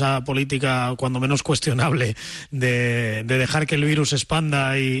 gracias a esa política cuando menos cuestionable de dejar que el virus se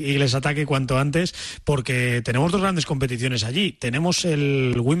expanda y les ataque cuanto antes, porque tenemos 2 grandes competiciones allí. Tenemos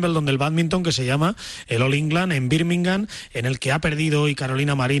el Wimbledon del bádminton, que se llama el All England en Birmingham, en el que ha perdido hoy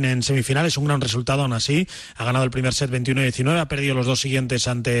Carolina Marín en semifinales, un gran resultado aún así. Ha ganado el primer set 21-19, ha perdido los 2 siguientes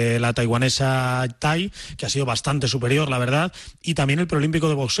ante la taiwanesa Tai, que ha sido bastante superior, la verdad. Y también el preolímpico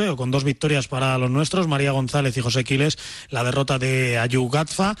de boxeo, con 2 victorias para los nuestros, María González y José Quiles, la derrota de Ayu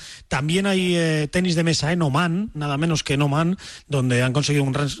Gatfa. También hay tenis de mesa en Oman, nada menos que en Oman, donde han conseguido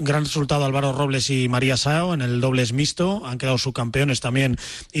un gran resultado Álvaro Robles y María Sao en el dobles mixto, han quedado subcampeones también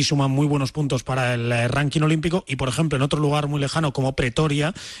y suman muy buenos puntos para el ranking olímpico. Y por ejemplo, en otro lugar muy lejano como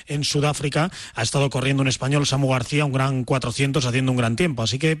Pretoria, en Sudáfrica, ha estado corriendo un español, Samu García, un gran 400, haciendo un gran tiempo.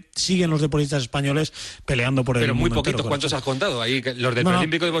 Así que siguen los deportistas españoles peleando por el mundo. Pero muy poquitos, ¿cuántos has contado? Ahí los del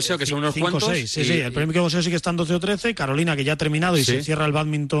preolímpico de boxeo, que son unos 5 cuantos. 6, sí, el preolímpico de boxeo sí que están 12 o 13, Carolina, que ya ha terminado y se cierra el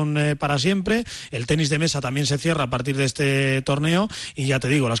bádminton para siempre, el tenis de mesa también se cierra a partir de este torneo, y ya te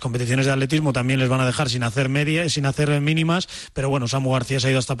digo, las competiciones de atletismo también les van a dejar sin hacer mínimas, pero bueno, Samu García se ha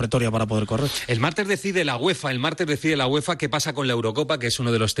ido hasta Pretoria para poder correr. El martes decide la UEFA qué pasa con la Eurocopa, que es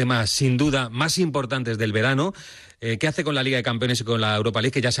uno de los temas sin duda más importantes del verano. ¿Qué hace con la Liga de Campeones y con la Europa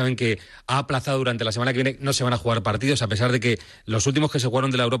League? Que ya saben que ha aplazado durante la semana que viene, no se van a jugar partidos, a pesar de que los últimos que se jugaron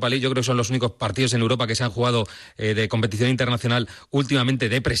de la Europa League yo creo que son los únicos partidos en Europa que se han jugado de competición internacional últimamente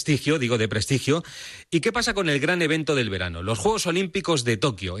de prestigio, ¿Y qué pasa con el gran evento del verano? Los Juegos Olímpicos de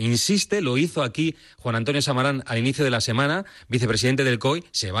Tokio. Insiste, lo hizo aquí Juan Antonio Samarán al inicio de la semana, vicepresidente del COI,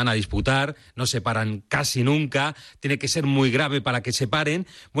 se van a disputar, no se paran casi nunca, tiene que ser muy grave para que se paren.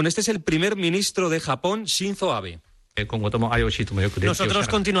 Bueno, este es el primer ministro de Japón, Shinzo Abe. Nosotros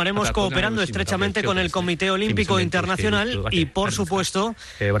continuaremos cooperando estrechamente con el Comité Olímpico Internacional y, por supuesto,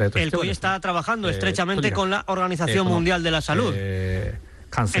 el COI está trabajando estrechamente con la Organización Mundial de la Salud.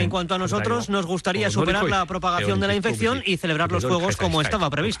 En cuanto a nosotros, nos gustaría superar la propagación de la infección y celebrar los Juegos como estaba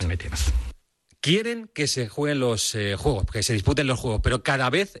previsto. Quieren que se jueguen los Juegos, que se disputen los Juegos, pero cada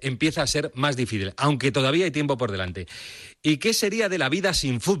vez empieza a ser más difícil, aunque todavía hay tiempo por delante. ¿Y qué sería de la vida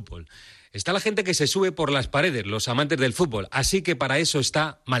sin fútbol? Está la gente que se sube por las paredes, los amantes del fútbol, así que para eso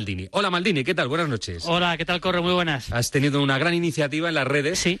está Maldini. Hola Maldini, ¿qué tal? Buenas noches. Hola, ¿qué tal, Corro? Muy buenas. Has tenido una gran iniciativa en las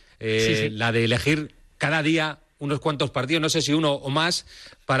redes, sí. La de elegir cada día unos cuantos partidos, no sé si uno o más,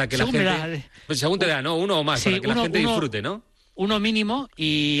 para que según la gente... según te da, ¿no? Uno o más, sí, para que la gente disfrute, ¿no? Uno mínimo,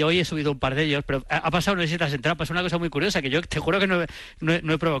 y hoy he subido un par de ellos, pero ha pasado, no sé si te has enterado, pues una cosa muy curiosa que yo te juro que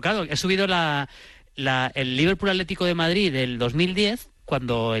no he provocado. He subido el Liverpool Atlético de Madrid del 2010,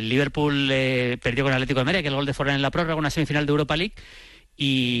 cuando el Liverpool perdió con el Atlético de Madrid, que el gol de Forlán en la prórroga, una semifinal de Europa League.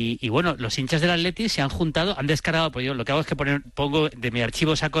 Y bueno, los hinchas del Atleti se han juntado, han descargado, pues yo lo que hago es que pongo de mi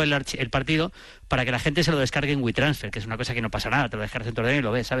archivo, saco el partido para que la gente se lo descargue en WeTransfer, que es una cosa que no pasa nada, te lo descargas en tu ordenador y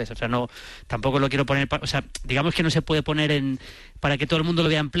lo ves, ¿sabes? O sea, no, tampoco lo quiero poner, o sea, digamos que no se puede poner para que todo el mundo lo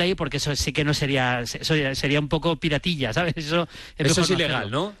vea en Play, porque eso sí que no sería, sería un poco piratilla, ¿sabes? Eso es ilegal,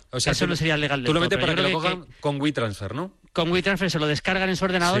 ¿no? O sea, eso no sería legal. Tú lo metes para que lo cojan con WeTransfer, ¿no? Con WeTransfer se lo descargan en su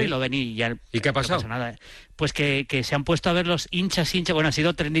ordenador y lo ven y ya. ¿Y qué ha pasado? No pasa nada. Pues que se han puesto a ver los hinchas, bueno, ha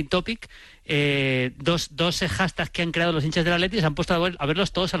sido trending topic, dos hashtags que han creado los hinchas del Atleti, se han puesto a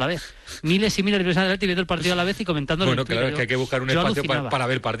verlos todos a la vez. Miles y miles de personas del Atleti viendo el partido a la vez y comentándolo. Bueno, claro, es que hay que buscar un espacio para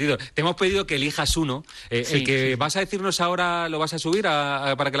ver partidos. Te hemos pedido que elijas uno. El que vas a decirnos ahora, ¿lo vas a subir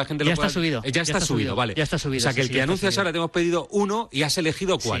para que la gente lo pueda...? Ya está subido, vale. Ya está subido. O sea, que el que anuncias ahora te hemos pedido uno y has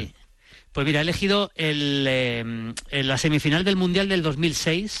elegido ¿cuál? Sí. Pues mira, he elegido la semifinal del Mundial del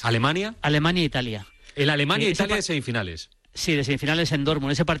 2006. ¿Alemania? Alemania e Italia. El Alemania e Italia de semifinales. Sí, de semifinales en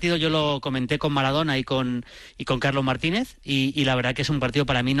Dortmund. Ese partido yo lo comenté con Maradona y con Carlos Martínez y la verdad que es un partido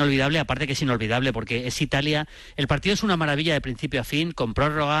para mí inolvidable, aparte que es inolvidable porque es Italia. El partido es una maravilla de principio a fin, con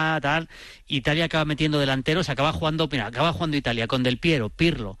prórroga, tal. Italia acaba metiendo delanteros, acaba jugando Italia con Del Piero,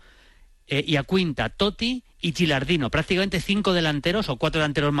 Pirlo, Iaquinta, Totti y Gilardino. Prácticamente 5 delanteros o 4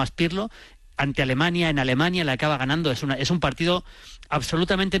 delanteros más Pirlo ante Alemania. En Alemania le acaba ganando. Es un partido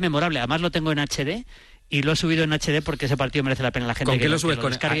absolutamente memorable. Además lo tengo en HD. Y lo he subido en HD porque ese partido merece la pena la gente. ¿Con qué lo subes?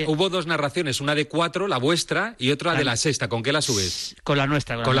 Hubo 2 narraciones, una de 4, la vuestra, y otra de la sexta. ¿Con qué la subes? Con la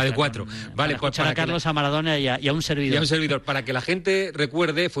nuestra. Con la de 4. Vale, pues para Carlos, a Maradona y a un servidor. Y a un servidor. Para que la gente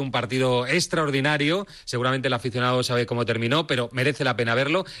recuerde, fue un partido extraordinario. Seguramente el aficionado sabe cómo terminó, pero merece la pena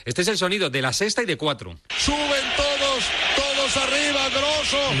verlo. Este es el sonido de la sexta y de 4. Suben todos arriba,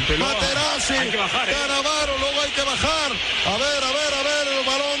 Grosso, Materazzi, Cannavaro, luego hay que bajar. A ver, el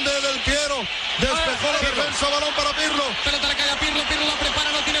balón de Del Piero. Despejó la defensa, balón para Pirlo. Pelota le cae a Pirlo, Pirlo la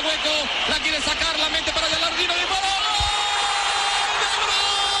prepara, no tiene hueco. La quiere sacar, la mente para Gilardino y balón.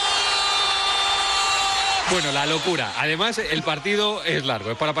 Bueno, la locura. Además, el partido es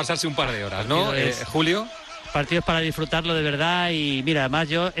largo, es para pasarse un par de horas, ¿no, Julio? Partidos para disfrutarlo de verdad y mira, además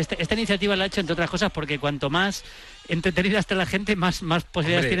yo esta iniciativa la he hecho entre otras cosas porque cuanto más entretenida esté la gente, más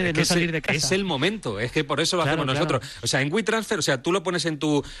posibilidades tiene de no salir de casa. Es el momento, es que por eso lo hacemos nosotros. O sea, en WeTransfer, o sea, tú lo pones en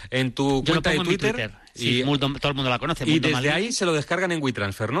tu cuenta de Twitter. Sí, todo el mundo la conoce. Y desde ahí se lo descargan en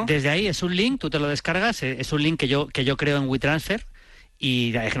WeTransfer, ¿no? Desde ahí es un link, tú te lo descargas, es un link que yo creo en WeTransfer.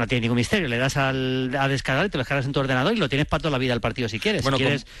 Y es que no tiene ningún misterio, le das a descargar y te lo descargas en tu ordenador y lo tienes para toda la vida el partido si quieres. Bueno, si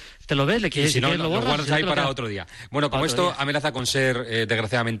quieres, te lo ves, le quieres, si no, quieres, lo borras. Lo guardas ahí para otro día. Bueno, como esto amenaza con ser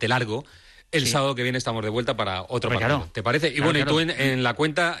desgraciadamente largo, el sábado que viene estamos de vuelta para otro partido. Claro. ¿Te parece? Y bueno, y tú en la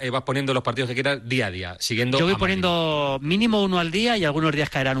cuenta vas poniendo los partidos que quieras día a día, siguiendo. Yo voy poniendo mínimo 1 al día y algunos días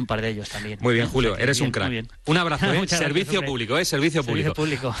caerán un par de ellos también. Muy bien, Julio, eres un crack. Un abrazo, servicio público, servicio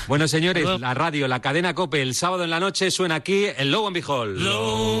público. Bueno, señores, la radio, la cadena COPE, el sábado en la noche suena aquí el Lo and Behold.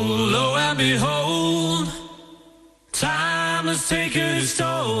 Lo and Behold, time has taken its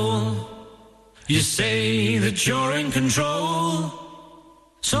toll. You say that you're in control.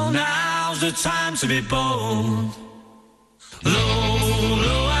 So now's the time to be bold.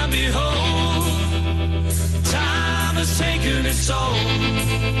 Lo and behold, time has taken its toll.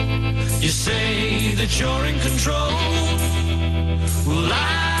 You say that you're in control. Well,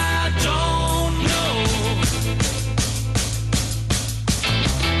 I don't know.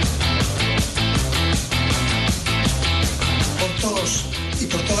 Por todos y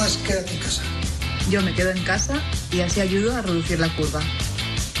por todas, quédate en casa. Yo me quedo en casa y así ayudo a reducir la curva.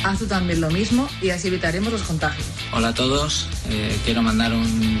 Haz tú también lo mismo y así evitaremos los contagios. Hola a todos, quiero mandar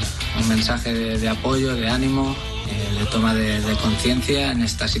un mensaje de apoyo, de ánimo, de toma de conciencia en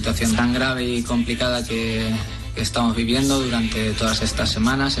esta situación tan grave y complicada que estamos viviendo durante todas estas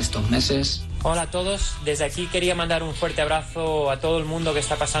semanas, estos meses. Hola a todos, desde aquí quería mandar un fuerte abrazo a todo el mundo que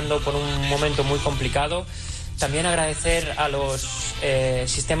está pasando por un momento muy complicado. También agradecer a los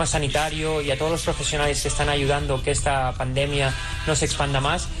sistemas sanitarios y a todos los profesionales que están ayudando que esta pandemia no se expanda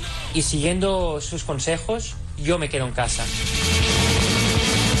más. Y siguiendo sus consejos, yo me quedo en casa.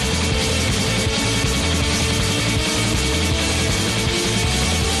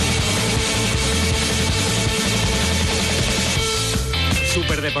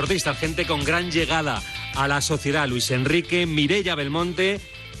 Superdeportistas, gente con gran llegada a la sociedad. Luis Enrique, Mireia Belmonte,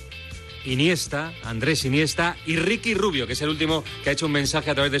 Iniesta, Andrés Iniesta y Ricky Rubio, que es el último que ha hecho un mensaje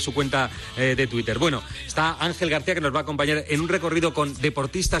a través de su cuenta de Twitter. Bueno, está Ángel García, que nos va a acompañar en un recorrido con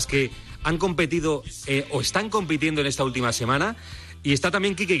deportistas que han competido o están compitiendo en esta última semana. Y está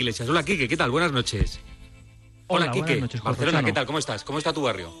también Quique Iglesias. Hola, Quique, ¿qué tal? Buenas noches. Hola Quique, buenas noches, Barcelona, ¿qué tal? ¿Cómo estás? ¿Cómo está tu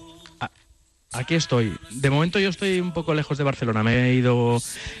barrio? Aquí estoy. De momento yo estoy un poco lejos de Barcelona. Me he ido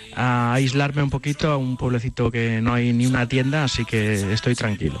a aislarme un poquito a un pueblecito que no hay ni una tienda, así que estoy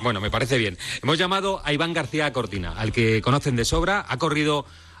tranquilo. Bueno, me parece bien. Hemos llamado a Iván García Cortina, al que conocen de sobra. Ha corrido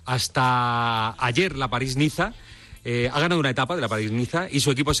hasta ayer la París-Niza. Ha ganado una etapa de la París-Niza y su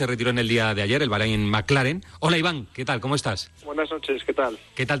equipo se retiró en el día de ayer, el Bahrain McLaren. Hola Iván, ¿qué tal? ¿Cómo estás? Buenas noches, ¿qué tal?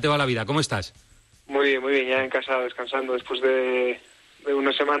 ¿Qué tal te va la vida? ¿Cómo estás? Muy bien, ya en casa descansando después de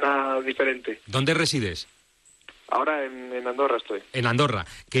una semana diferente. ¿Dónde resides? Ahora en Andorra estoy. En Andorra,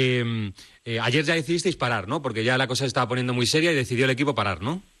 que ayer ya decidisteis parar, ¿no? Porque ya la cosa se estaba poniendo muy seria y decidió el equipo parar,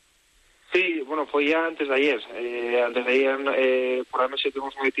 ¿no? Sí, bueno, fue ya antes de ayer. Por la noche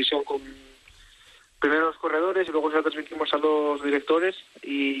tuvimos una decisión con primero los corredores y luego se la transmitimos a los directores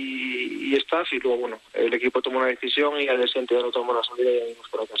y y staff, y luego, bueno, el equipo tomó una decisión y al día siguiente ya no tomó la salida y ya vimos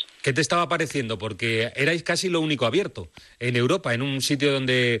por la casa. ¿Qué te estaba pareciendo? Porque erais casi lo único abierto en Europa, en un sitio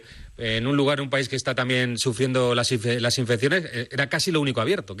donde, en un lugar, un país que está también sufriendo las infecciones, era casi lo único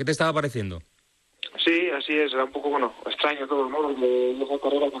abierto. ¿Qué te estaba pareciendo? Sí, así es, era un poco, bueno, extraño todo, ¿no? Porque esa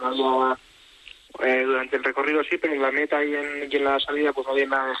carrera que no había... durante el recorrido sí, pero en la meta y en la salida pues no había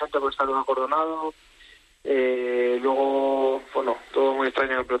nada de gente porque estaba todo acordonado. Luego, bueno, todo muy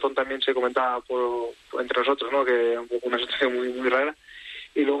extraño. El pelotón también se comentaba entre nosotros, ¿no? Que un poco una situación muy, muy rara.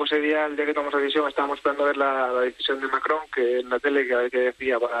 Y luego ese día, el día que tomamos la decisión, estábamos esperando a ver la decisión de Macron, que en la tele, que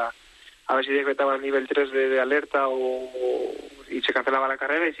decía para a ver si decretaba el nivel 3 de alerta y se cancelaba la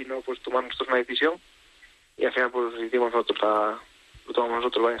carrera, y si no, pues tomamos nosotros una decisión. Y al final, pues hicimos nosotros lo tomamos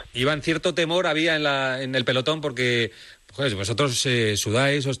nosotros, vaya. Iván, cierto temor había en el pelotón porque, pues, vosotros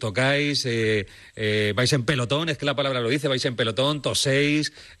sudáis, os tocáis, vais en pelotón, es que la palabra lo dice, vais en pelotón,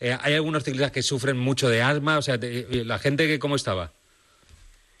 toséis, hay algunos ciclistas que sufren mucho de asma, o sea, la gente, ¿cómo estaba?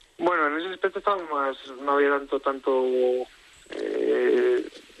 Bueno, en ese aspecto estábamos más, no había tanto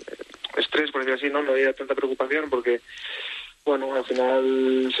estrés, por decir así, no había tanta preocupación porque... Bueno, al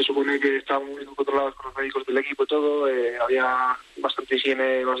final se supone que estábamos muy controlados con los médicos del equipo y todo, había bastante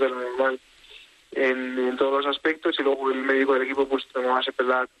higiene más de lo normal en todos los aspectos, y luego el médico del equipo pues tomaba siempre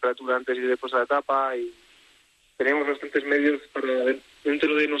la temperatura antes y después de la etapa, y teníamos bastantes medios para,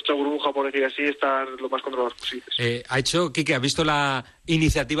 dentro de nuestra burbuja, por decir así, estar lo más controlados posibles. Quique, ha visto la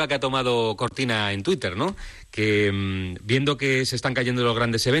iniciativa que ha tomado Cortina en Twitter, ¿no? Que viendo que se están cayendo los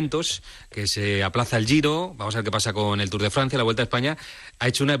grandes eventos, que se aplaza el Giro, vamos a ver qué pasa con el Tour de Francia, la Vuelta a España, ha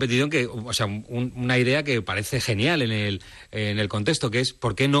hecho una petición que, o sea, una idea que parece genial en el contexto, que es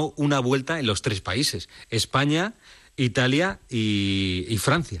 ¿por qué no una vuelta en los 3 países? España, Italia y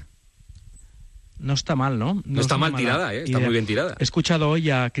Francia. No está mal, ¿no? No está mal tirada, está muy bien tirada. He escuchado hoy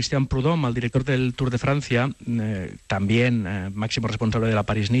a Christian Prudhomme, al director del Tour de Francia, también máximo responsable de la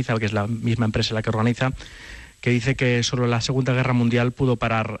París-Niza, que es la misma empresa la que organiza, que dice que solo la Segunda Guerra Mundial pudo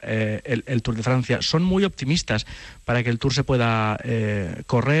parar el Tour de Francia. Son muy optimistas para que el Tour se pueda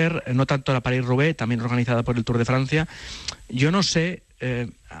correr, no tanto la París-Roubaix, también organizada por el Tour de Francia. Yo no sé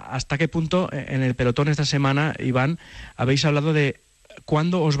hasta qué punto en el pelotón esta semana, Iván, habéis hablado de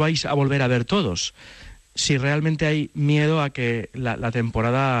 ¿cuándo os vais a volver a ver todos? Si realmente hay miedo a que la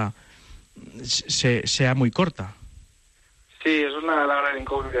temporada sea muy corta. Sí, eso es la gran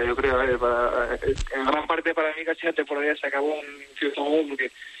incógnita, yo creo. En gran parte para mí casi la temporada se acabó en cierto modo, porque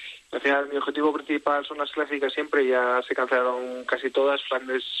al final mi objetivo principal son las clásicas siempre, ya se cancelaron casi todas.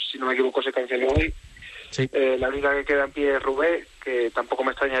 Flandes, si no me equivoco, se canceló hoy. Sí. La única que queda en pie es Roubaix, que tampoco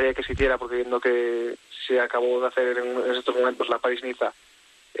me extrañaría que se hiciera, porque viendo que se acabó de hacer en estos momentos la París-Niza,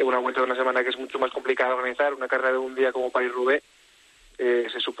 una vuelta de una semana que es mucho más complicada de organizar, una carrera de un día como París-Roubaix,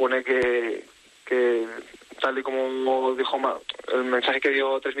 se supone que tal y como dijo el mensaje que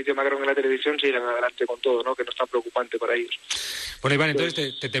transmitió Macron en la televisión, se irán adelante con todo, ¿no? Que no es tan preocupante para ellos. Bueno, Iván,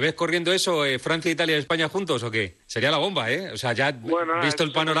 entonces, ¿te ves corriendo eso, Francia, Italia y España juntos o qué? Sería la bomba, ¿eh? O sea, ya visto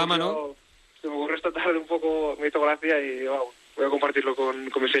el panorama, ¿no? Se me ocurrió esta tarde un poco, me hizo gracia y voy a compartirlo con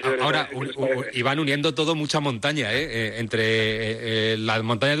mis seguidores. Ahora, Iván, uniendo todo, mucha montaña, entre la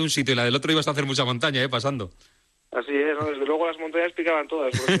montaña de un sitio y la del otro ibas a hacer mucha montaña, pasando. Así es, ¿no? Desde luego las montañas picaban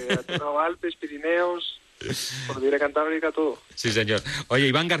todas, porque ha tocado Alpes, Pirineos, Cordillera Cantábrica, todo. Sí, señor. Oye,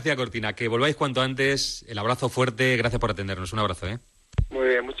 Iván García Cortina, que volváis cuanto antes, el abrazo fuerte, gracias por atendernos, un abrazo, Muy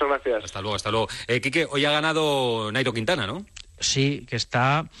bien, muchas gracias. Hasta luego. Quique, hoy ha ganado Nairo Quintana, ¿no? Sí, que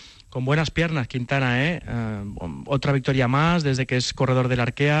está con buenas piernas Quintana, otra victoria más desde que es corredor del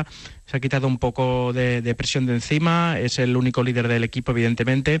Arkea, se ha quitado un poco de presión de encima, es el único líder del equipo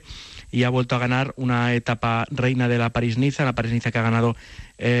evidentemente, y ha vuelto a ganar una etapa reina de la París-Niza, la París-Niza que ha ganado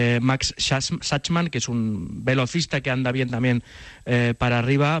Max Schachmann, que es un velocista que anda bien también para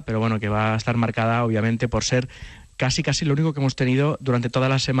arriba, pero bueno, que va a estar marcada obviamente por ser casi lo único que hemos tenido durante toda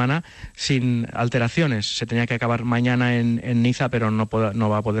la semana sin alteraciones. Se tenía que acabar mañana en Niza, pero no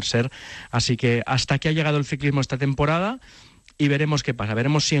va a poder ser. Así que hasta aquí ha llegado el ciclismo esta temporada y veremos qué pasa.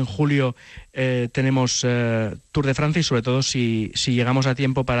 Veremos si en julio tenemos Tour de Francia y sobre todo si llegamos a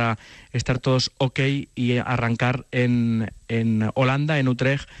tiempo para estar todos ok y arrancar en Holanda, en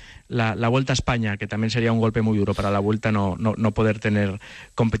Utrecht, la Vuelta a España, que también sería un golpe muy duro para la Vuelta no poder tener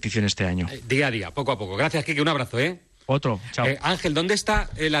competición este año. Día a día, poco a poco. Gracias, Quique, un abrazo, Otro, chao. Ángel, ¿dónde está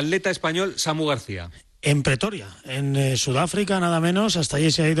el atleta español Samu García? en Pretoria, en Sudáfrica, nada menos. Hasta allí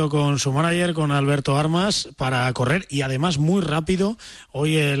se ha ido con su manager, con Alberto Armas, para correr, y además muy rápido.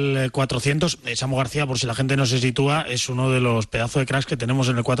 Hoy el 400, Samu García, por si la gente no se sitúa, es uno de los pedazos de cracks que tenemos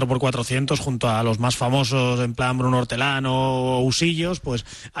en el 4x400, junto a los más famosos, en plan Bruno Hortelano o Usillos. Pues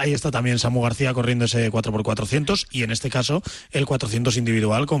ahí está también Samu García corriendo ese 4x400, y en este caso el 400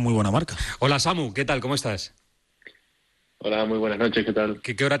 individual con muy buena marca. Hola Samu, ¿qué tal? ¿Cómo estás? Hola, muy buenas noches, ¿qué tal?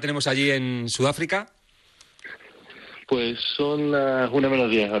 ¿Qué hora tenemos allí en Sudáfrica? Pues son las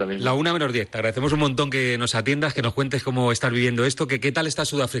 1:10 ahora mismo. La 1:10. Te agradecemos un montón que nos atiendas, que nos cuentes cómo estás viviendo esto. ¿Qué tal está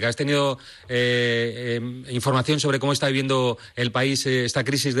Sudáfrica? ¿Has tenido información sobre cómo está viviendo el país esta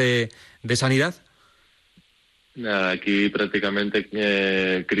crisis de sanidad? Nada, aquí prácticamente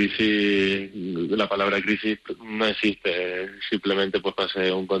crisis, la palabra crisis no existe. Simplemente pues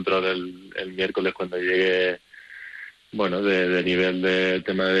pasé un control el miércoles cuando llegué. Bueno, de nivel de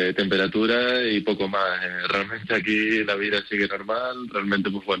tema de temperatura y poco más. Realmente aquí la vida sigue normal, realmente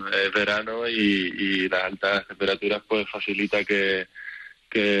pues bueno, es verano y las altas temperaturas pues facilita que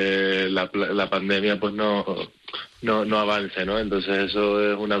la pandemia pues no avance, ¿no? Entonces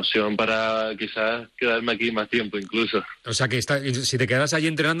eso es una opción para quizás quedarme aquí más tiempo incluso. O sea que si te quedas allí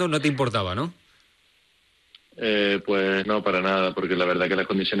entrenando no te importaba, ¿no? Pues no, para nada, porque la verdad que las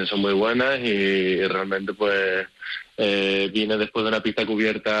condiciones son muy buenas y realmente pues vine después de una pista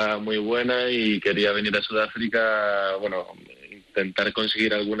cubierta muy buena y quería venir a Sudáfrica, bueno, intentar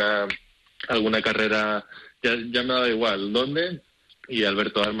conseguir alguna carrera, ya me daba igual dónde, y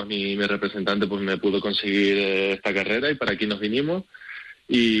Alberto Armas, mi representante, pues me pudo conseguir esta carrera y para aquí nos vinimos.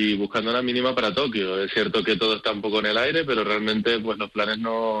 Y buscando la mínima para Tokio. Es cierto que todo está un poco en el aire, pero realmente pues los planes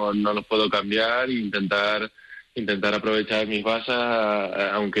no los puedo cambiar e intentar aprovechar mis bases,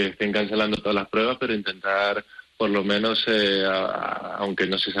 aunque estén cancelando todas las pruebas, pero intentar por lo menos, aunque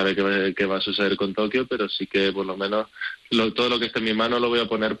no se sabe qué va a suceder con Tokio, pero sí que por lo menos todo lo que esté en mi mano lo voy a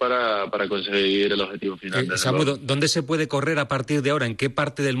poner para conseguir el objetivo final. Samu, ¿dónde se puede correr a partir de ahora? ¿En qué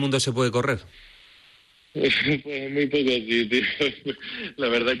parte del mundo se puede correr? Pues muy poco sitio. La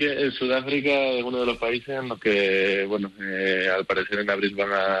verdad que en Sudáfrica es uno de los países en los que, bueno, al parecer en abril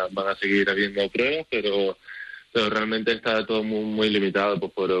van a seguir habiendo pruebas, pero realmente está todo muy limitado.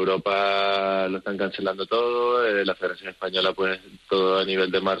 Pues por Europa lo están cancelando todo, la Federación Española pues todo a nivel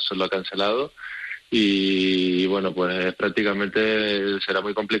de marzo lo ha cancelado y bueno, pues prácticamente será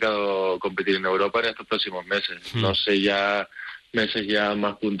muy complicado competir en Europa en estos próximos meses. No sé ya meses ya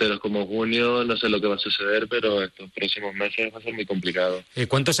más punteros como junio, no sé lo que va a suceder, pero estos próximos meses va a ser muy complicado.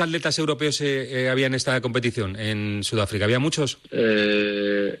 ¿Cuántos atletas europeos había en esta competición en Sudáfrica? ¿Había muchos?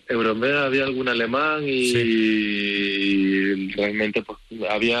 Europeos había algún alemán y realmente pues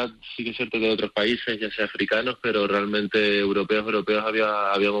había, sí que es cierto que de otros países, ya sea africanos, pero realmente europeos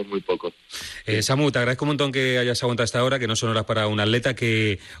habíamos muy pocos. Samu, te agradezco un montón que hayas aguantado hasta ahora, que no son horas para un atleta,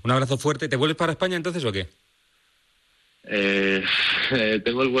 que un abrazo fuerte. ¿Te vuelves para España entonces o qué?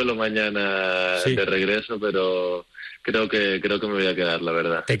 Tengo el vuelo mañana de regreso, pero creo que me voy a quedar, la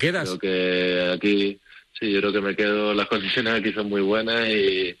verdad. ¿Te quedas? Creo que aquí, sí, yo creo que me quedo. Las condiciones aquí son muy buenas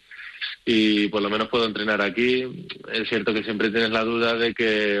y por lo menos puedo entrenar aquí. Es cierto que siempre tienes la duda de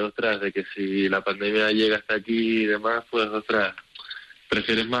que si la pandemia llega hasta aquí y demás, pues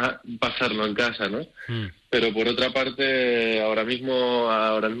prefieres más pasarlo en casa, ¿no? Pero por otra parte, ahora mismo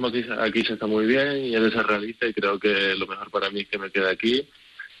aquí se está muy bien y él se realiza y creo que lo mejor para mí es que me quede aquí.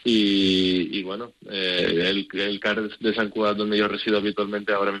 Y bueno, el CAR de San Cugat, donde yo resido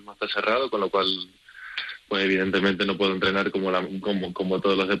habitualmente, ahora mismo está cerrado, con lo cual pues evidentemente no puedo entrenar como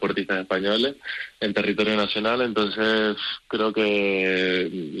todos los deportistas españoles en territorio nacional, entonces creo que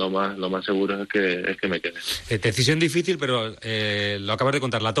lo más seguro es que me quede. Decisión difícil, pero lo acabas de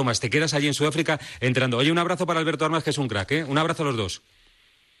contar, la tomas. Te quedas allí en Sudáfrica entrenando. Oye, un abrazo para Alberto Armas, que es un crack, ¿eh? Un abrazo a los dos.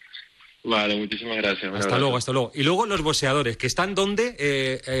 Vale, muchísimas gracias. Hasta luego. Y luego los boxeadores, que están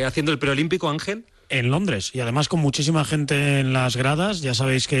 ¿dónde? Haciendo el preolímpico, Ángel. En Londres, y además con muchísima gente en las gradas. Ya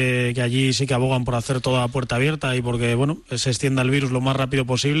sabéis que allí sí que abogan por hacer toda puerta abierta y porque, bueno, se extienda el virus lo más rápido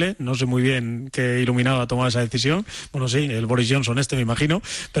posible. No sé muy bien qué iluminado ha tomado esa decisión. Bueno, sí, el Boris Johnson me imagino.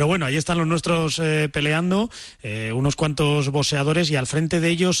 Pero bueno, ahí están los nuestros peleando, unos cuantos boxeadores, y al frente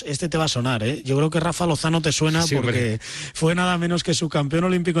de ellos te va a sonar, ¿eh? Yo creo que Rafa Lozano te suena, sí, porque fue nada menos que subcampeón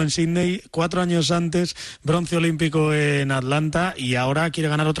olímpico en Sydney, 4 años antes, bronce olímpico en Atlanta, y ahora quiere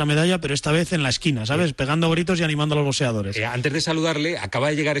ganar otra medalla, pero esta vez en la esquina, ¿sabes? Pegando gritos y animando a los boxeadores. Antes de saludarle, acaba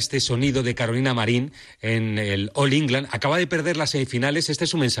de llegar este sonido de Carolina Marín en el All England. Acaba de perder las semifinales. Este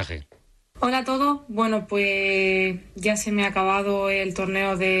es su mensaje. Hola a todos. Bueno, pues ya se me ha acabado el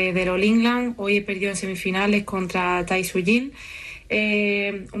torneo del All England. Hoy he perdido en semifinales contra Tai Su Jin.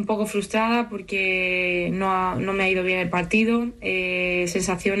 un poco frustrada porque no me ha ido bien el partido,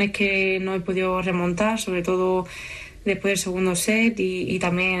 sensaciones que no he podido remontar, sobre todo después del segundo set y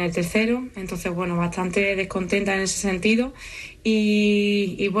también en el tercero. Entonces, bueno, bastante descontenta en ese sentido.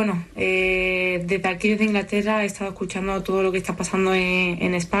 Y bueno, desde aquí, desde Inglaterra, he estado escuchando todo lo que está pasando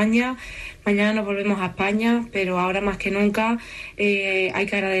en España. Mañana nos volvemos a España, pero ahora más que nunca hay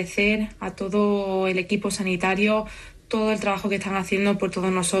que agradecer a todo el equipo sanitario, todo el trabajo que están haciendo por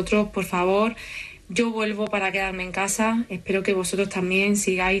todos nosotros. Por favor, yo vuelvo para quedarme en casa. Espero que vosotros también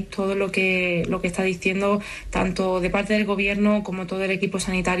sigáis todo lo que está diciendo, tanto de parte del gobierno como todo el equipo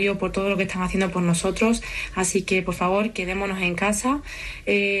sanitario, por todo lo que están haciendo por nosotros. Así que, por favor, quedémonos en casa.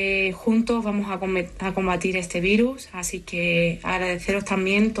 Juntos vamos a combatir este virus. Así que agradeceros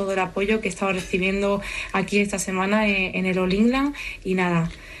también todo el apoyo que he estado recibiendo aquí esta semana en el All England. Y nada,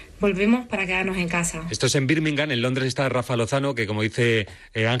 volvemos para quedarnos en casa. Esto es en Birmingham. En Londres está Rafa Lozano, que como dice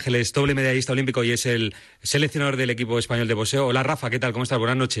Ángel, es doble medallista olímpico y es el seleccionador del equipo español de boxeo. Hola Rafa, ¿qué tal? ¿Cómo estás?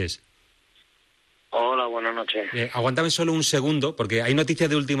 Buenas noches. Hola, buenas noches. Aguántame solo un segundo, porque hay noticias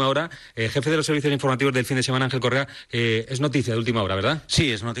de última hora. Jefe de los servicios informativos del fin de semana, Ángel Correa, es noticia de última hora, ¿verdad?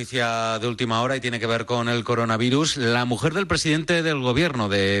 Sí, es noticia de última hora y tiene que ver con el coronavirus. La mujer del presidente del gobierno,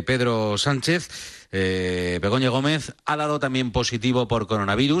 de Pedro Sánchez, Begoña Gómez, ha dado también positivo por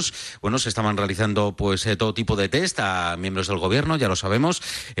coronavirus. Bueno, se estaban realizando todo tipo de test a miembros del gobierno, ya lo sabemos,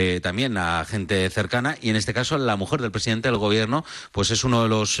 también a gente cercana, y en este caso la mujer del presidente del gobierno pues es uno de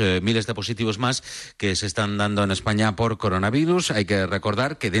los miles de positivos más que se están dando en España por coronavirus. Hay que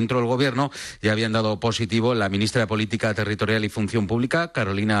recordar que dentro del gobierno ya habían dado positivo la ministra de Política Territorial y Función Pública,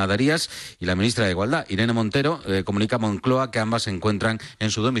 Carolina Darias, y la ministra de Igualdad, Irene Montero. Comunica Moncloa que ambas se encuentran en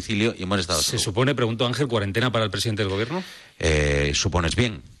su domicilio y en buen estado de salud. Se supone, pregunto Ángel, ¿cuarentena para el presidente del gobierno? Supones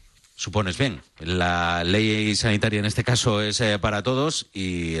bien. La ley sanitaria en este caso es para todos,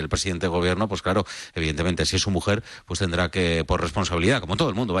 y el presidente del gobierno, pues claro, evidentemente, si es su mujer, pues tendrá que, por responsabilidad, como todo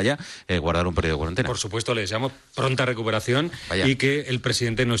el mundo, guardar un periodo de cuarentena. Por supuesto, le deseamos pronta recuperación y que el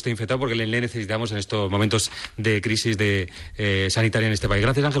presidente no esté infectado, porque le necesitamos en estos momentos de crisis sanitaria en este país.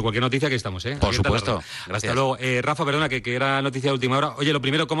 Gracias, Ángel. Cualquier noticia que estamos, Por supuesto. Gracias. Hasta luego. Rafa, perdona, que era noticia de última hora. Oye, lo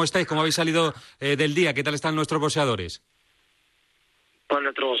primero, ¿cómo estáis? ¿Cómo habéis salido del día? ¿Qué tal están nuestros boxeadores? Pues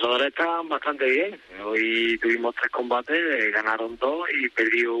nuestros boxeadores están bastante bien. Hoy tuvimos 3 combates, ganaron 2 y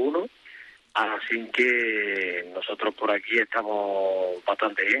perdió 1. Así que nosotros por aquí estamos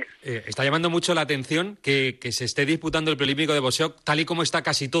bastante bien. Está llamando mucho la atención que se esté disputando el preolímpico de boxeo tal y como está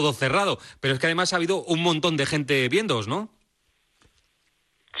casi todo cerrado. Pero es que además ha habido un montón de gente viéndoos, ¿no?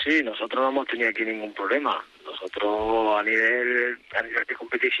 Sí, nosotros no hemos tenido aquí ningún problema. Nosotros a nivel de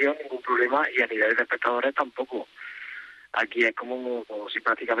competición ningún problema, y a nivel de espectadores tampoco. Aquí es como si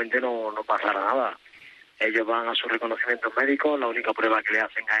prácticamente no pasara nada. Ellos van a sus reconocimientos médicos, la única prueba que le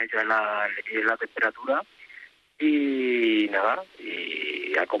hacen a ellos es la temperatura, y nada,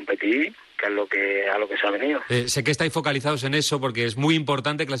 y a competir, que es a lo que se ha venido. Sé que estáis focalizados en eso porque es muy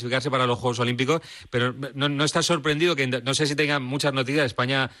importante clasificarse para los Juegos Olímpicos, pero no estás sorprendido, que no sé si tengan muchas noticias.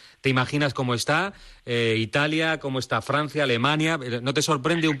 España, ¿te imaginas cómo está? Italia, ¿cómo está? Francia, Alemania. ¿No te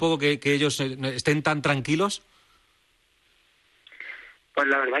sorprende un poco que ellos estén tan tranquilos? Pues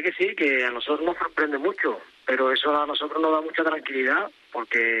la verdad que sí, que a nosotros nos sorprende mucho, pero eso a nosotros nos da mucha tranquilidad,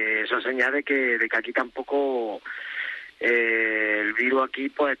 porque eso es señal de que aquí tampoco el virus aquí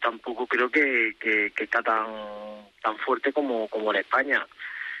pues tampoco creo que está tan fuerte como en España.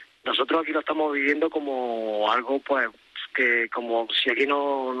 Nosotros aquí lo estamos viviendo como algo pues que como si aquí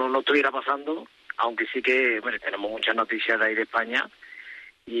no estuviera pasando, aunque sí que tenemos muchas noticias de ahí de España.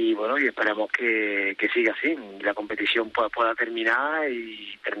 Y bueno, y esperemos que siga así, la competición pueda terminar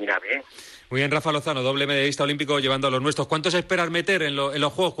y terminar bien. Muy bien, Rafa Lozano, doble medallista olímpico, llevando a los nuestros. ¿Cuántos esperas meter en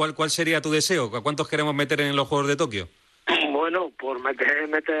los Juegos? ¿Cuál sería tu deseo? ¿A cuántos queremos meter en los Juegos de Tokio? Bueno, por meter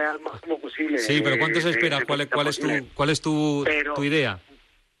al máximo posible. Sí, pero ¿cuántos esperas? ¿Cuál es tu idea?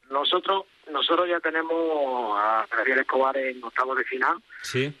 Nosotros ya tenemos a Javier Escobar en octavos de final.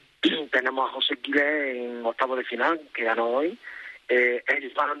 Sí. Tenemos a José Quiles en octavos de final, que ganó hoy.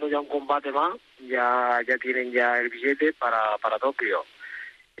 Ellos van dando ya un combate más, ya tienen ya el billete para Tokio.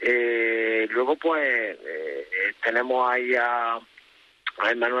 Luego pues tenemos ahí a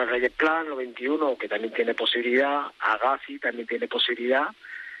Manuel Reyes Plan, los 21, que también tiene posibilidad, a Gassi también tiene posibilidad,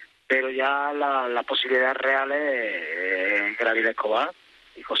 pero ya las posibilidades reales es Gabriel Escobar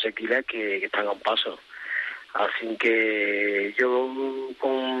y José Quiles, que están a un paso. Así que yo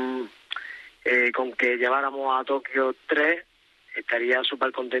con que lleváramos a Tokio 3 estaría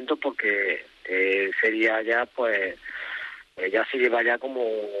súper contento, porque sería ya pues ya se lleva ya como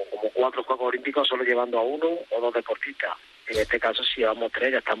 4 Juegos Olímpicos solo llevando a 1 o 2 deportistas. En este caso, si llevamos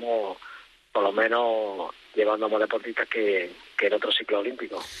 3, ya estamos por lo menos llevando a más deportistas que en otro ciclo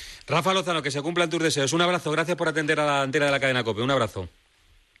olímpico. Rafa Lozano, que se cumplan tus deseos. Un abrazo, gracias por atender a la antena de la cadena COPE. Un abrazo.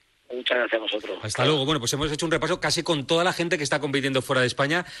 Muchas gracias a vosotros. Hasta luego. Bueno, pues hemos hecho un repaso casi con toda la gente que está compitiendo fuera de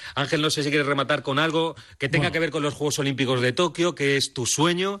España. Ángel, no sé si quieres rematar con algo que tenga que ver con los Juegos Olímpicos de Tokio, que es tu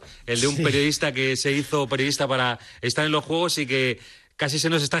sueño, el de un periodista que se hizo periodista para estar en los Juegos y que casi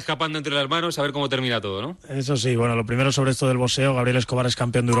se nos está escapando entre las manos, a ver cómo termina todo, ¿no? Eso sí, bueno, lo primero sobre esto del boxeo, Gabriel Escobar es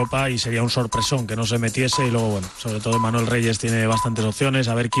campeón de Europa y sería un sorpresón que no se metiese, y luego, bueno, sobre todo Manuel Reyes tiene bastantes opciones,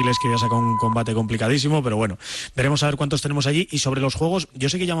 a ver Quiles, que ya saca un combate complicadísimo, pero bueno, veremos a ver cuántos tenemos allí. Y sobre los juegos, yo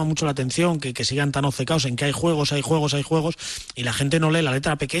sé que llama mucho la atención que sigan tan obcecados en que hay juegos, y la gente no lee la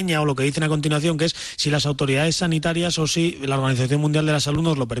letra pequeña o lo que dicen a continuación, que es si las autoridades sanitarias o si la Organización Mundial de la Salud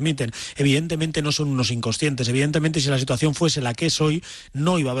nos lo permiten. Evidentemente no son unos inconscientes, evidentemente si la situación fuese la que es hoy,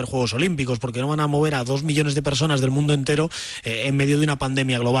 no iba a haber Juegos Olímpicos, porque no van a mover a 2 millones de personas del mundo entero en medio de una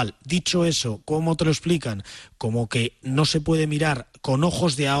pandemia global. Dicho eso, ¿cómo te lo explican? Como que no se puede mirar con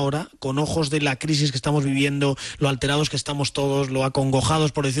ojos de ahora, con ojos de la crisis que estamos viviendo, lo alterados que estamos todos, lo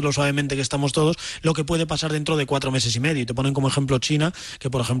acongojados, por decirlo suavemente, que estamos todos, lo que puede pasar dentro de 4 meses y medio. Y te ponen como ejemplo China, que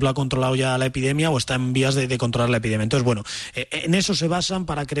por ejemplo ha controlado ya la epidemia o está en vías de controlar la epidemia. Entonces, bueno, en eso se basan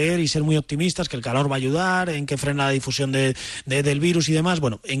para creer y ser muy optimistas, que el calor va a ayudar, en que frena la difusión del virus y demás,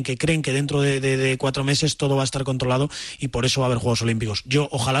 bueno, en que creen que dentro de 4 meses todo va a estar controlado y por eso va a haber Juegos Olímpicos. Yo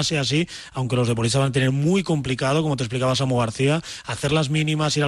ojalá sea así, aunque los deportistas van a tener muy complicado, como te explicaba Samu García, hacer las mínimas, ir a